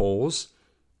 2 holes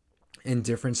in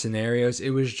different scenarios. It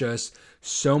was just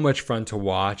so much fun to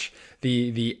watch.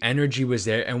 The energy was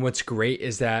there, and what's great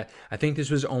is that I think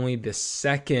this was only the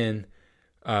second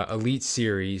Elite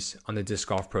Series on the Disc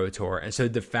Golf Pro Tour, and so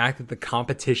the fact that the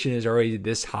competition is already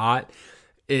this hot,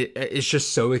 it's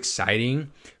just so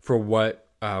exciting for what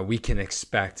we can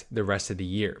expect the rest of the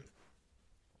year.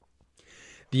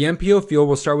 The MPO field,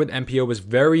 we'll start with MPO, was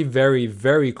very, very,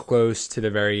 very close to the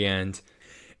very end.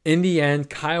 In the end,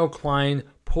 Kyle Klein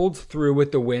pulled through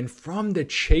with the win from the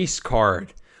chase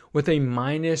card with a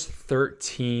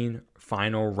 -13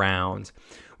 final round,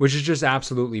 which is just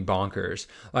absolutely bonkers.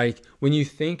 Like, when you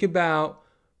think about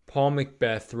Paul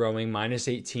Macbeth throwing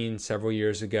 -18 several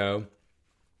years ago,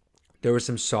 there were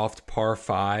some soft par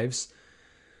 5s.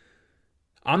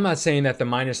 I'm not saying that the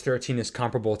 -13 is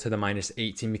comparable to the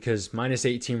 -18, because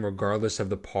 -18, regardless of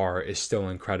the par, is still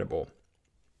incredible,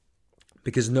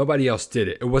 because nobody else did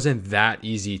it. It wasn't that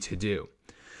easy to do.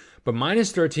 But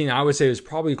 -13, I would say, was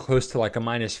probably close to like a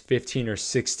 -15 or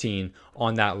 16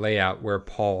 on that layout where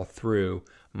Paul threw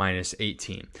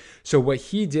 -18. So what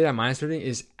he did at -13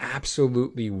 is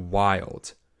absolutely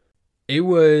wild. It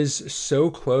was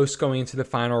so close going into the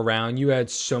final round. You had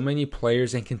so many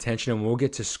players in contention, and we'll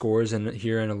get to scores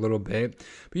here in a little bit.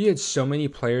 But you had so many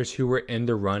players who were in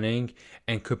the running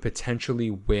and could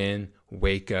potentially win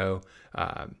Waco,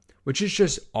 which is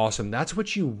just awesome. That's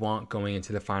what you want going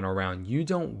into the final round. You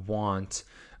don't want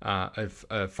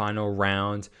a final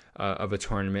round of a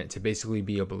tournament to basically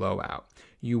be a blowout.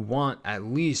 You want at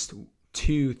least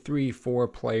 2, 3, 4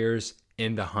 players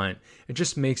in the hunt. It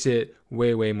just makes it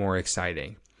way, way more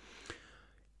exciting.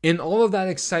 In all of that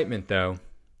excitement, though,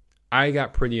 I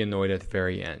got pretty annoyed at the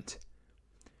very end.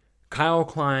 Kyle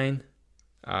Klein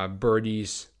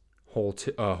birdies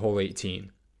hole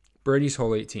 18. Birdies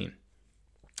hole 18.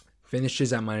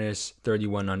 Finishes at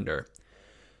 -31 under.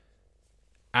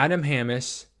 Adam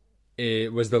Hammis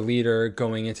was the leader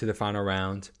going into the final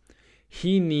round.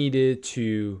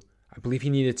 I believe he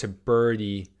needed to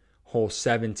birdie hole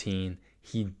 17.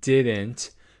 He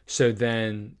didn't. So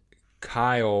then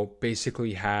Kyle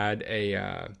basically had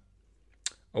a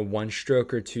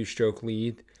 1-stroke or 2-stroke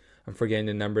lead. I'm forgetting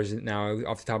the numbers now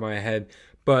off the top of my head.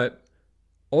 But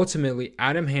ultimately,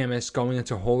 Adam Hammis going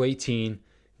into hole 18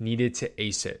 needed to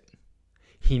ace it.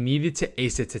 He needed to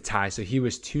ace it to tie, so he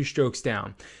was 2 strokes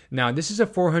down. Now, this is a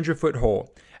 400-foot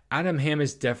hole. Adam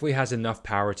Hammis definitely has enough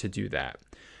power to do that.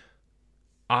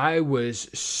 I was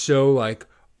so like,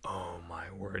 oh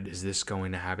my word, is this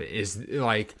going to happen? Is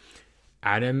like,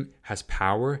 Adam has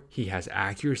power, he has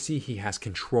accuracy, he has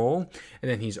control, and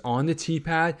then he's on the tee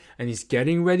pad and he's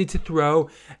getting ready to throw,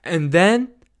 and then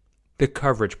the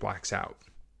coverage blacks out.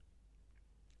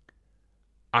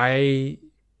 I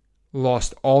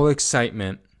lost all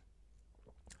excitement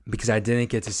because I didn't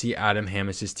get to see Adam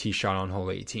Hammis' tee shot on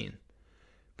hole 18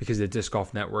 because the Disc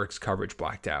Golf Network's coverage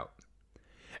blacked out.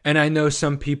 And I know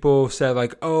some people said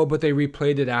like, oh, but they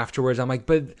replayed it afterwards. I'm like,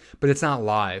 but it's not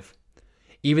live.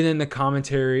 Even in the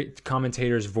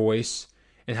commentator's voice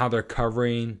and how they're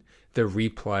covering the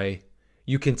replay,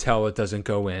 you can tell it doesn't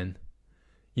go in.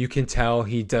 You can tell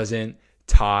he doesn't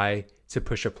tie to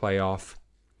push a playoff.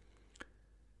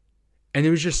 And it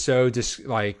was just so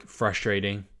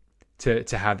frustrating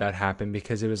to have that happen,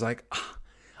 because it was like,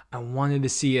 I wanted to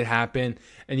see it happen.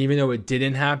 And even though it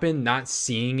didn't happen, not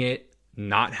seeing it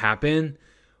not happen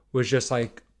was just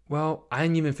like, well, I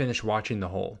didn't even finish watching the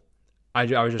hole. I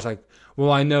was just like,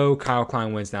 well, I know Kyle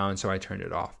Klein wins now, and so I turned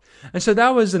it off. And so that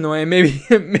was annoying.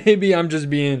 Maybe I'm just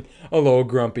being a little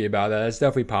grumpy about that. That's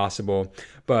definitely possible.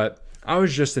 But I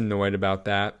was just annoyed about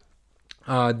that.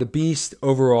 The Beast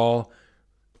overall,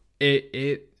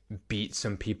 it beat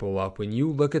some people up. When you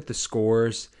look at the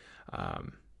scores,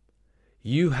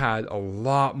 you had a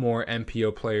lot more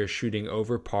MPO players shooting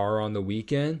over par on the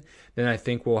weekend than I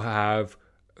think we'll have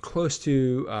close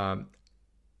to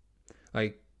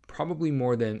like probably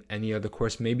more than any other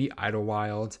course, maybe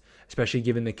Idlewild, especially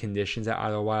given the conditions at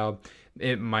Idlewild.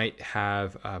 It might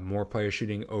have more players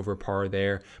shooting over par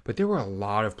there, but there were a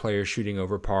lot of players shooting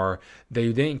over par.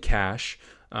 They didn't cash,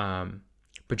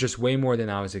 but just way more than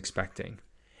I was expecting.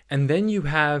 And then you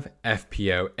have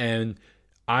FPO, and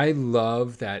I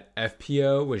love that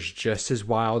FPO was just as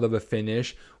wild of a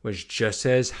finish, was just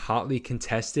as hotly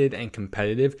contested and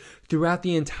competitive throughout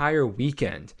the entire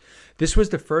weekend. This was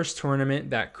the first tournament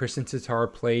that Kristen Tatar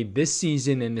played this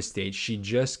season in the States. She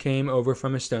just came over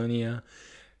from Estonia.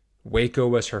 Waco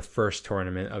was her first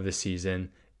tournament of the season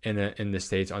in the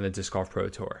States on the Disc Golf Pro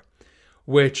Tour.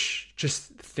 Which, just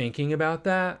thinking about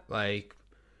that, like,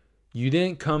 you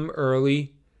didn't come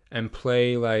early and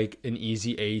play like an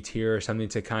easy A tier or something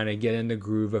to kind of get in the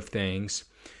groove of things.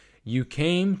 You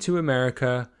came to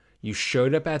America, you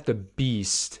showed up at the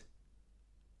Beast,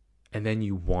 and then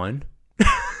you won.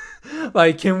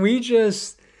 Like, can we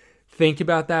just think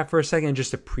about that for a second and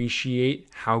just appreciate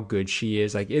how good she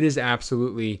is? Like, it is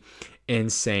absolutely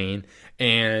insane.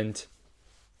 And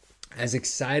as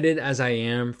excited as I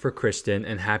am for Kristen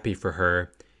and happy for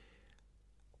her,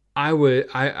 I would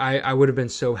have been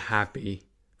so happy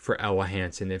for Ella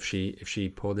Hansen if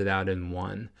she pulled it out and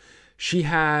won. She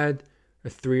had a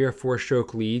 3 or 4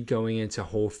 stroke lead going into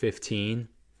hole 15,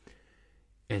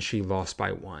 and she lost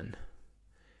by 1.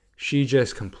 She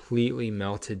just completely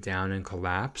melted down and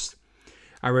collapsed.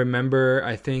 I remember,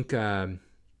 I think, who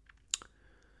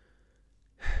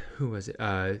was it?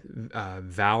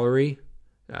 Valerie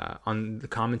on the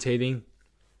commentating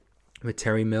with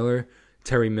Terry Miller.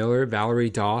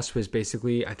 Valerie Doss was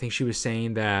basically, I think she was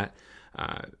saying that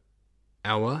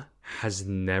Ella has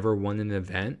never won an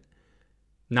event.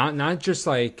 Not just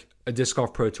like a Disc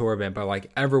Golf Pro Tour event, but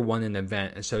like ever won an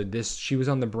event. And so she was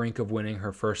on the brink of winning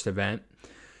her first event.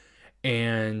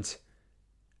 And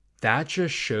that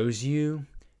just shows you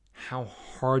how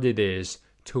hard it is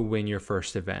to win your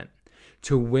first event,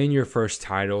 to win your first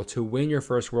title, to win your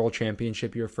first world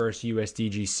championship, your first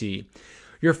USDGC.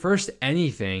 Your first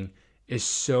anything is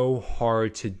so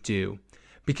hard to do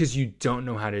because you don't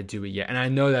know how to do it yet. And I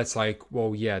know that's like,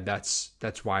 well, yeah, that's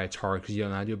why it's hard, because you don't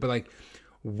know how to do it. But like,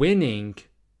 winning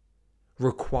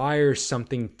requires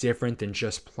something different than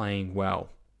just playing well.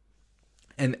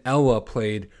 And Ella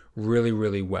played really,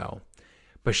 really well,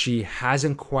 but she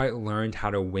hasn't quite learned how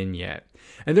to win yet.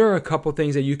 And there are a couple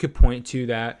things that you could point to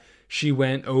that she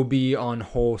went OB on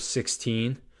hole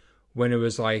 16 when it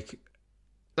was like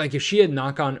if she had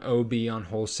not gone OB on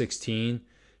hole 16,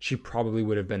 she probably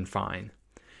would have been fine.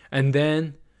 And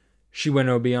then she went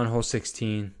OB on hole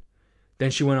 16.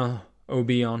 Then she went on OB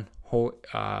on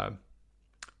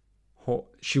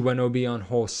she went OB on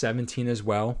hole 17 as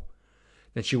well.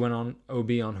 Then she went on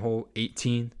OB on hole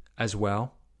 18 as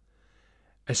well.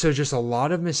 And so just a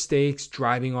lot of mistakes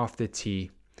driving off the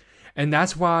tee. And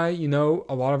that's why, a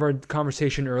lot of our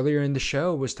conversation earlier in the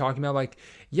show was talking about like,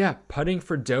 yeah, putting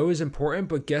for dough is important,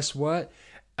 but guess what?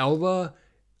 Ella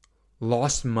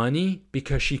lost money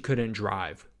because she couldn't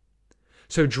drive.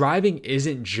 So driving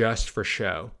isn't just for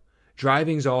show.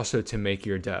 Driving's also to make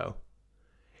your dough.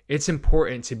 It's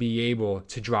important to be able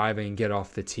to drive and get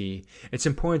off the tee. It's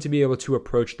important to be able to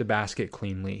approach the basket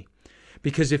cleanly.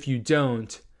 Because if you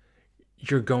don't,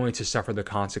 you're going to suffer the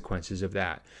consequences of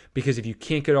that. Because if you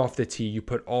can't get off the tee, you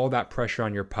put all that pressure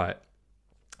on your putt.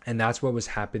 And that's what was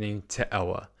happening to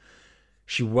Ella.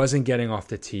 She wasn't getting off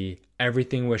the tee.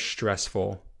 Everything was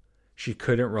stressful. She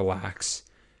couldn't relax.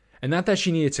 And not that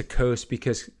she needed to coast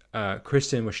because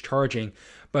Kristen was charging,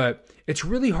 but it's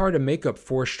really hard to make up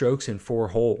 4 strokes in 4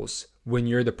 holes when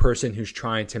you're the person who's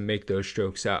trying to make those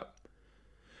strokes up.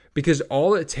 Because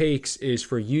all it takes is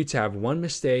for you to have one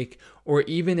mistake, or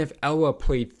even if Ella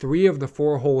played 3 of the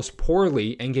 4 holes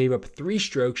poorly and gave up 3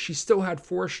 strokes, she still had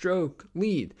 4-stroke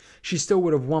lead. She still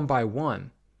would have won by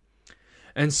 1.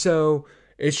 And so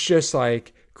it's just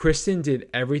like Kristen did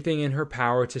everything in her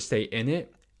power to stay in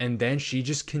it. And then she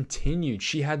just continued.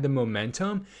 She had the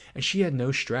momentum and she had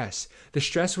no stress. The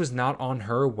stress was not on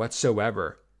her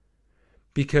whatsoever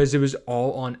because it was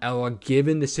all on Ella,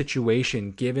 given the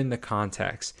situation, given the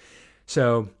context.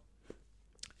 So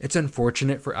it's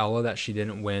unfortunate for Ella that she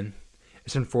didn't win.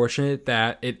 It's unfortunate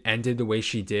that it ended the way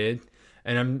she did.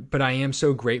 But I am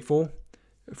so grateful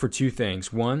for 2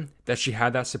 things. One, that she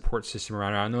had that support system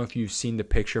around her. I don't know if you've seen the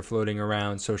picture floating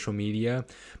around social media,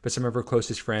 but some of her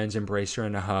closest friends embraced her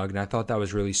in a hug. And I thought that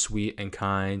was really sweet and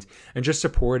kind and just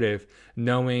supportive,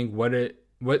 knowing what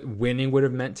winning would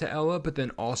have meant to Ella, but then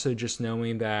also just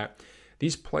knowing that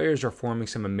these players are forming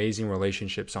some amazing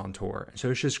relationships on tour.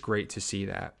 So it's just great to see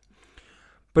that.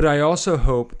 But I also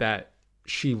hope that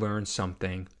she learned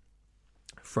something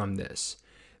from this,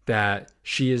 that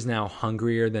she is now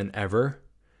hungrier than ever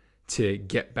to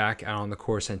get back out on the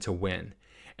course and to win,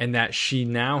 and that she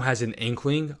now has an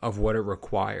inkling of what it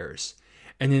requires.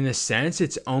 And in a sense,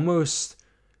 it's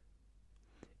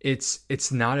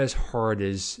not as hard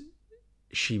as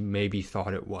she maybe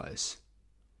thought it was.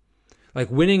 Like,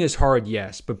 winning is hard,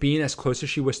 yes, but being as close as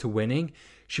she was to winning,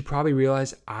 she probably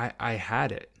realized I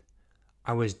had it.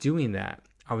 I was doing that.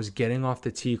 I was getting off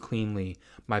the tee cleanly.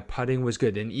 My putting was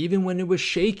good. And even when it was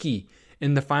shaky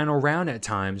in the final round at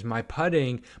times, my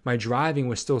putting, my driving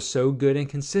was still so good and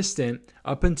consistent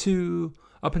up until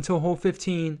hole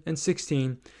 15 and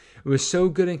 16. It was so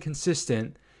good and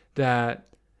consistent that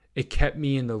it kept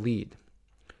me in the lead.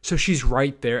 So she's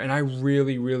right there, and I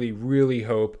really, really, really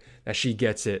hope that she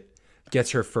gets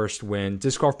her first win,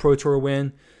 Disc Golf Pro Tour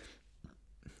win,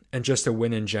 and just a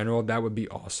win in general. That would be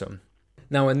awesome.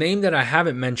 Now, a name that I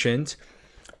haven't mentioned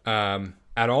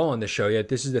at all on the show yet.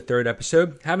 This is the third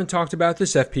episode. Haven't talked about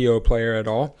this FPO player at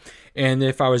all. And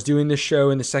if I was doing this show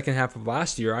in the second half of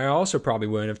last year, I also probably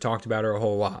wouldn't have talked about her a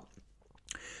whole lot.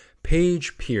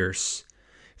 Paige Pierce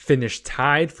finished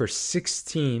tied for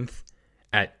 16th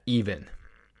at even.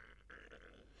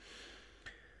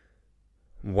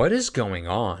 What is going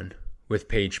on with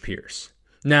Paige Pierce?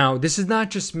 Now, this is not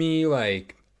just me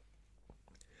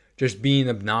just being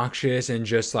obnoxious and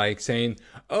just saying,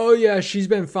 oh yeah, she's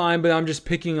been fine, but I'm just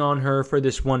picking on her for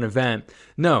this one event.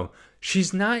 No,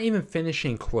 she's not even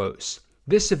finishing close.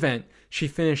 This event, she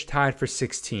finished tied for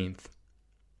 16th.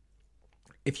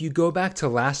 If you go back to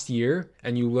last year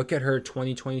and you look at her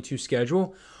 2022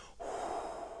 schedule,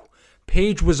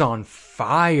 Paige was on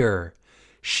fire.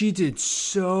 She did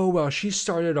so well. She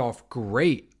started off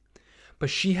great,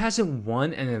 but she hasn't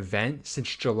won an event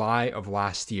since July of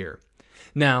last year.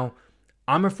 Now,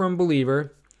 I'm a firm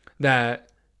believer that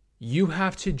you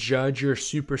have to judge your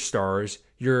superstars,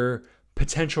 your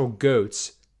potential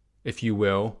GOATs, if you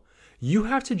will. You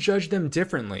have to judge them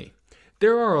differently.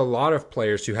 There are a lot of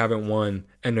players who haven't won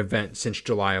an event since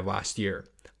July of last year.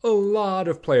 A lot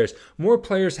of players. More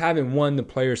players haven't won than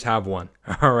players have won.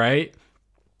 All right?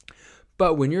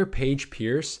 But when you're Paige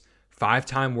Pierce,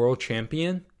 5-time world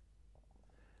champion,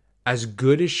 as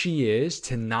good as she is,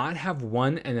 to not have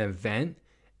won an event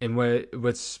in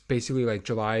what's basically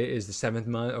July is the 7th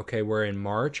month. Okay, we're in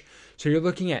March. So you're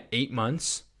looking at 8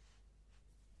 months,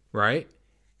 right?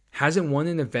 Hasn't won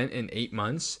an event in 8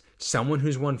 months. Someone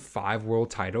who's won 5 world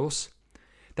titles.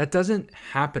 That doesn't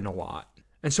happen a lot.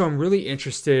 And so I'm really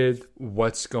interested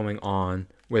what's going on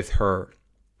with her.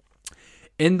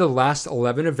 In the last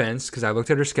 11 events, because I looked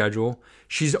at her schedule,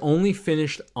 she's only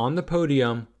finished on the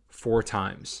podium 4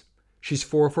 times. She's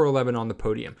 4 for 11 on the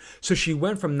podium. So she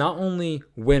went from not only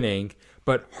winning,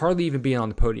 but hardly even being on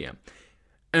the podium.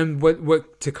 And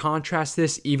what to contrast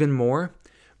this even more,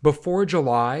 before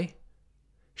July,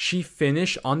 she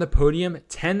finished on the podium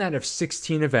 10 out of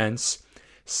 16 events.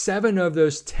 7 of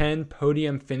those 10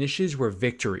 podium finishes were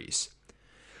victories.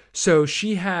 So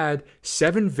she had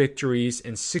 7 victories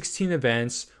in 16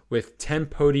 events with 10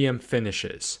 podium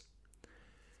finishes.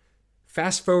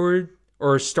 Fast forward,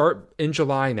 or start in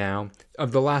July now,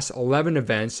 of the last 11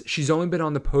 events, she's only been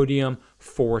on the podium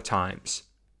 4 times.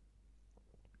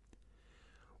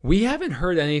 We haven't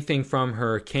heard anything from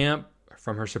her camp,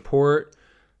 from her support.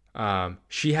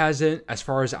 She hasn't, as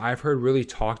far as I've heard, really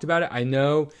talked about it. I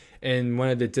know in one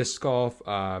of the disc golf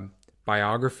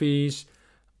biographies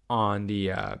on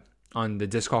the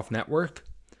Disc Golf Network,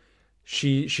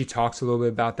 she talks a little bit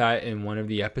about that in one of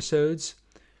the episodes,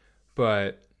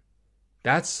 but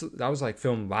that was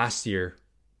filmed last year,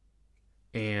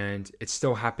 and it's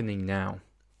still happening now.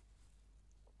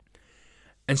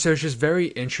 And so it's just very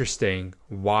interesting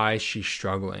why she's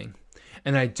struggling.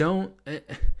 And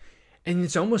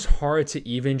it's almost hard to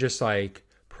even just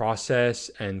process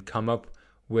and come up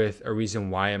with a reason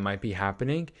why it might be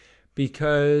happening,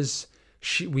 because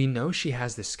we know she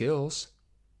has the skills.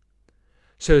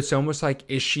 So it's almost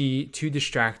is she too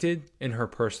distracted in her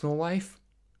personal life?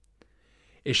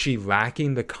 Is she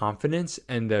lacking the confidence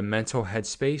and the mental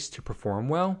headspace to perform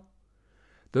well?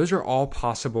 Those are all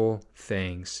possible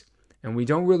things. And we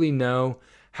don't really know,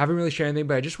 haven't really shared anything,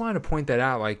 but I just wanted to point that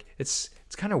out. It's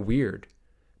kind of weird.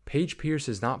 Paige Pierce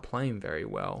is not playing very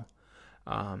well.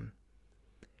 And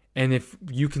if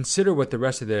you consider what the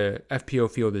rest of the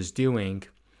FPO field is doing,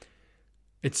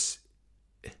 it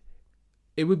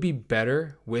would be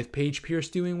better with Paige Pierce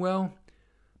doing well.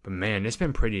 But man, it's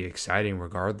been pretty exciting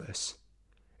regardless.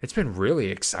 It's been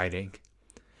really exciting.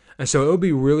 And so it'll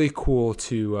be really cool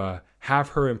to have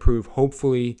her improve,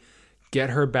 hopefully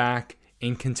get her back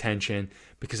in contention,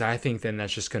 because I think then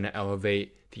that's just going to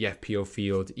elevate the FPO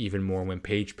field even more when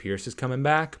Paige Pierce is coming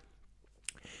back.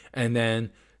 And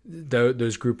then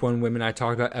those Group 1 women I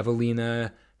talked about,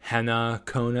 Evelina, Henna,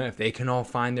 Kona, if they can all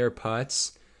find their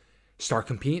putts, start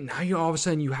competing. Now you all of a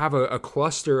sudden you have a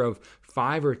cluster of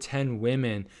 5 or 10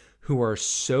 women who are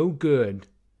so good,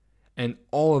 and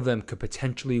all of them could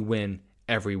potentially win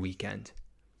every weekend.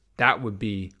 That would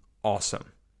be awesome.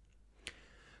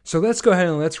 So let's go ahead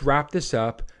and let's wrap this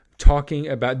up, talking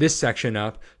about this section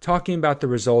up, talking about the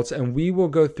results, and we will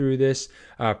go through this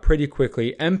pretty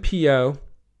quickly. MPO.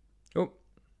 Oh,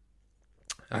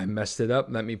 I messed it up.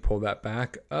 Let me pull that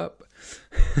back up.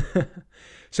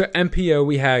 So MPO,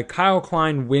 we had Kyle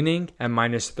Klein winning at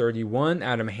 -31.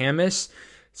 Adam Hammes,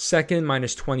 second,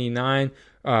 -29.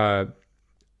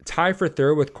 Tie for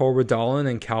third with Cole Redolin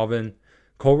and Calvin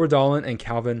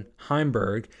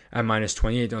Heimberg at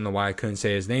 -28. Don't know why I couldn't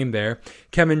say his name there.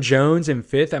 Kevin Jones in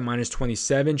fifth at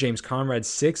 -27. James Conrad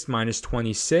sixth,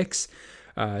 -26.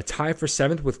 Tie for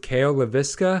seventh with Kale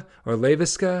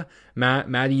Leviska.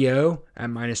 Matty O at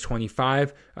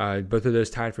 -25. Both of those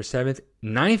tied for seventh.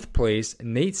 Ninth place,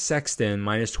 Nate Sexton,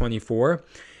 -24.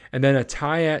 And then a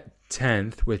tie at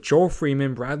 10th with Joel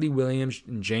Freeman, Bradley Williams,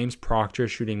 and James Proctor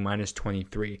shooting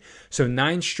 -23. So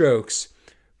 9 strokes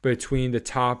between the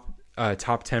top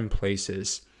 10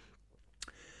 places.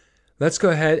 Let's go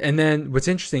ahead. And then what's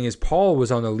interesting is Paul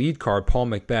was on the lead card, Paul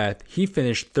Macbeth. He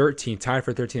finished 13, tied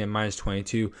for 13 at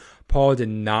 -22. Paul did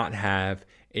not have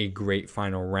a great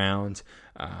final round.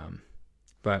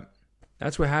 But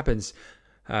that's what happens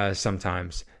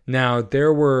sometimes. Now,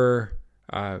 there weren't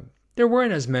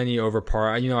as many over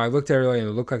par. I looked earlier and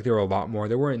it looked like there were a lot more.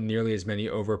 There weren't nearly as many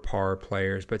over par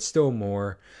players, but still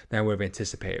more than I would have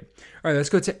anticipated. All right, let's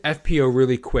go to FPO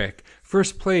really quick.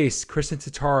 First place, Kristen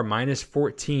Tatar,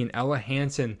 -14. Ella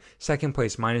Hansen, second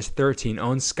place, -13.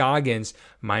 Owen Scoggins,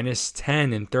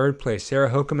 -10 in third place.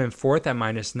 Sarah Hokum in fourth at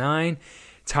 -9.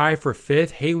 Tie for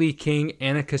fifth, Haley King,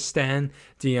 Annika Sten,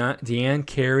 Deanne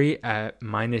Carey at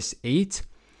 -8.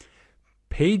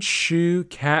 Paige Shue,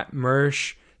 Kat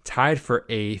Mersch, tied for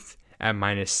 8th at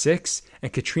 -6,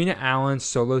 and Katrina Allen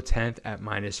solo 10th at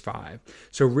 -5.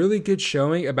 So really good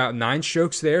showing, about 9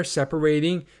 strokes there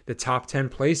separating the top 10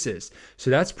 places.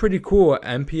 So that's pretty cool.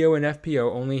 MPO and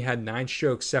FPO only had 9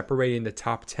 strokes separating the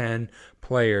top 10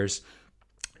 players.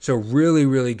 So really,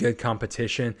 really good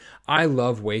competition. I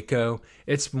love Waco.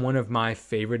 It's one of my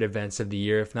favorite events of the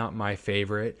year, if not my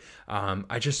favorite.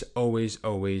 I just always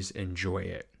enjoy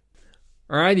it.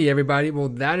 Alrighty, everybody. Well,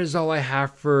 that is all I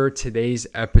have for today's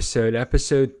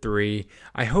episode 3.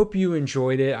 I hope you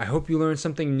enjoyed it. I hope you learned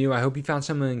something new. I hope you found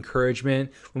some encouragement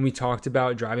when we talked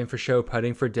about driving for show,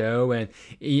 putting for dough, and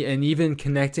even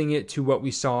connecting it to what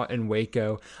we saw in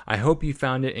Waco. I hope you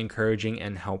found it encouraging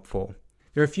and helpful.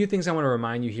 There are a few things I want to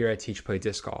remind you here at Teach Play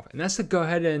Disc Golf, and that's to go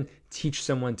ahead and teach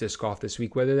someone disc golf this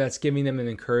week, whether that's giving them an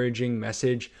encouraging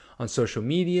message on social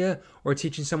media or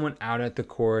teaching someone out at the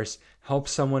course. Help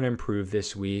someone improve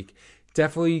this week.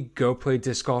 Definitely go play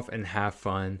disc golf and have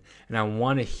fun, and I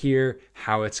want to hear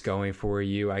how it's going for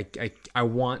you. I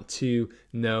want to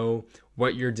know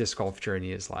what your disc golf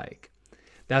journey is like.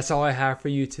 That's all I have for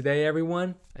you today,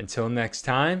 everyone. Until next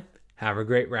time, have a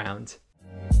great round.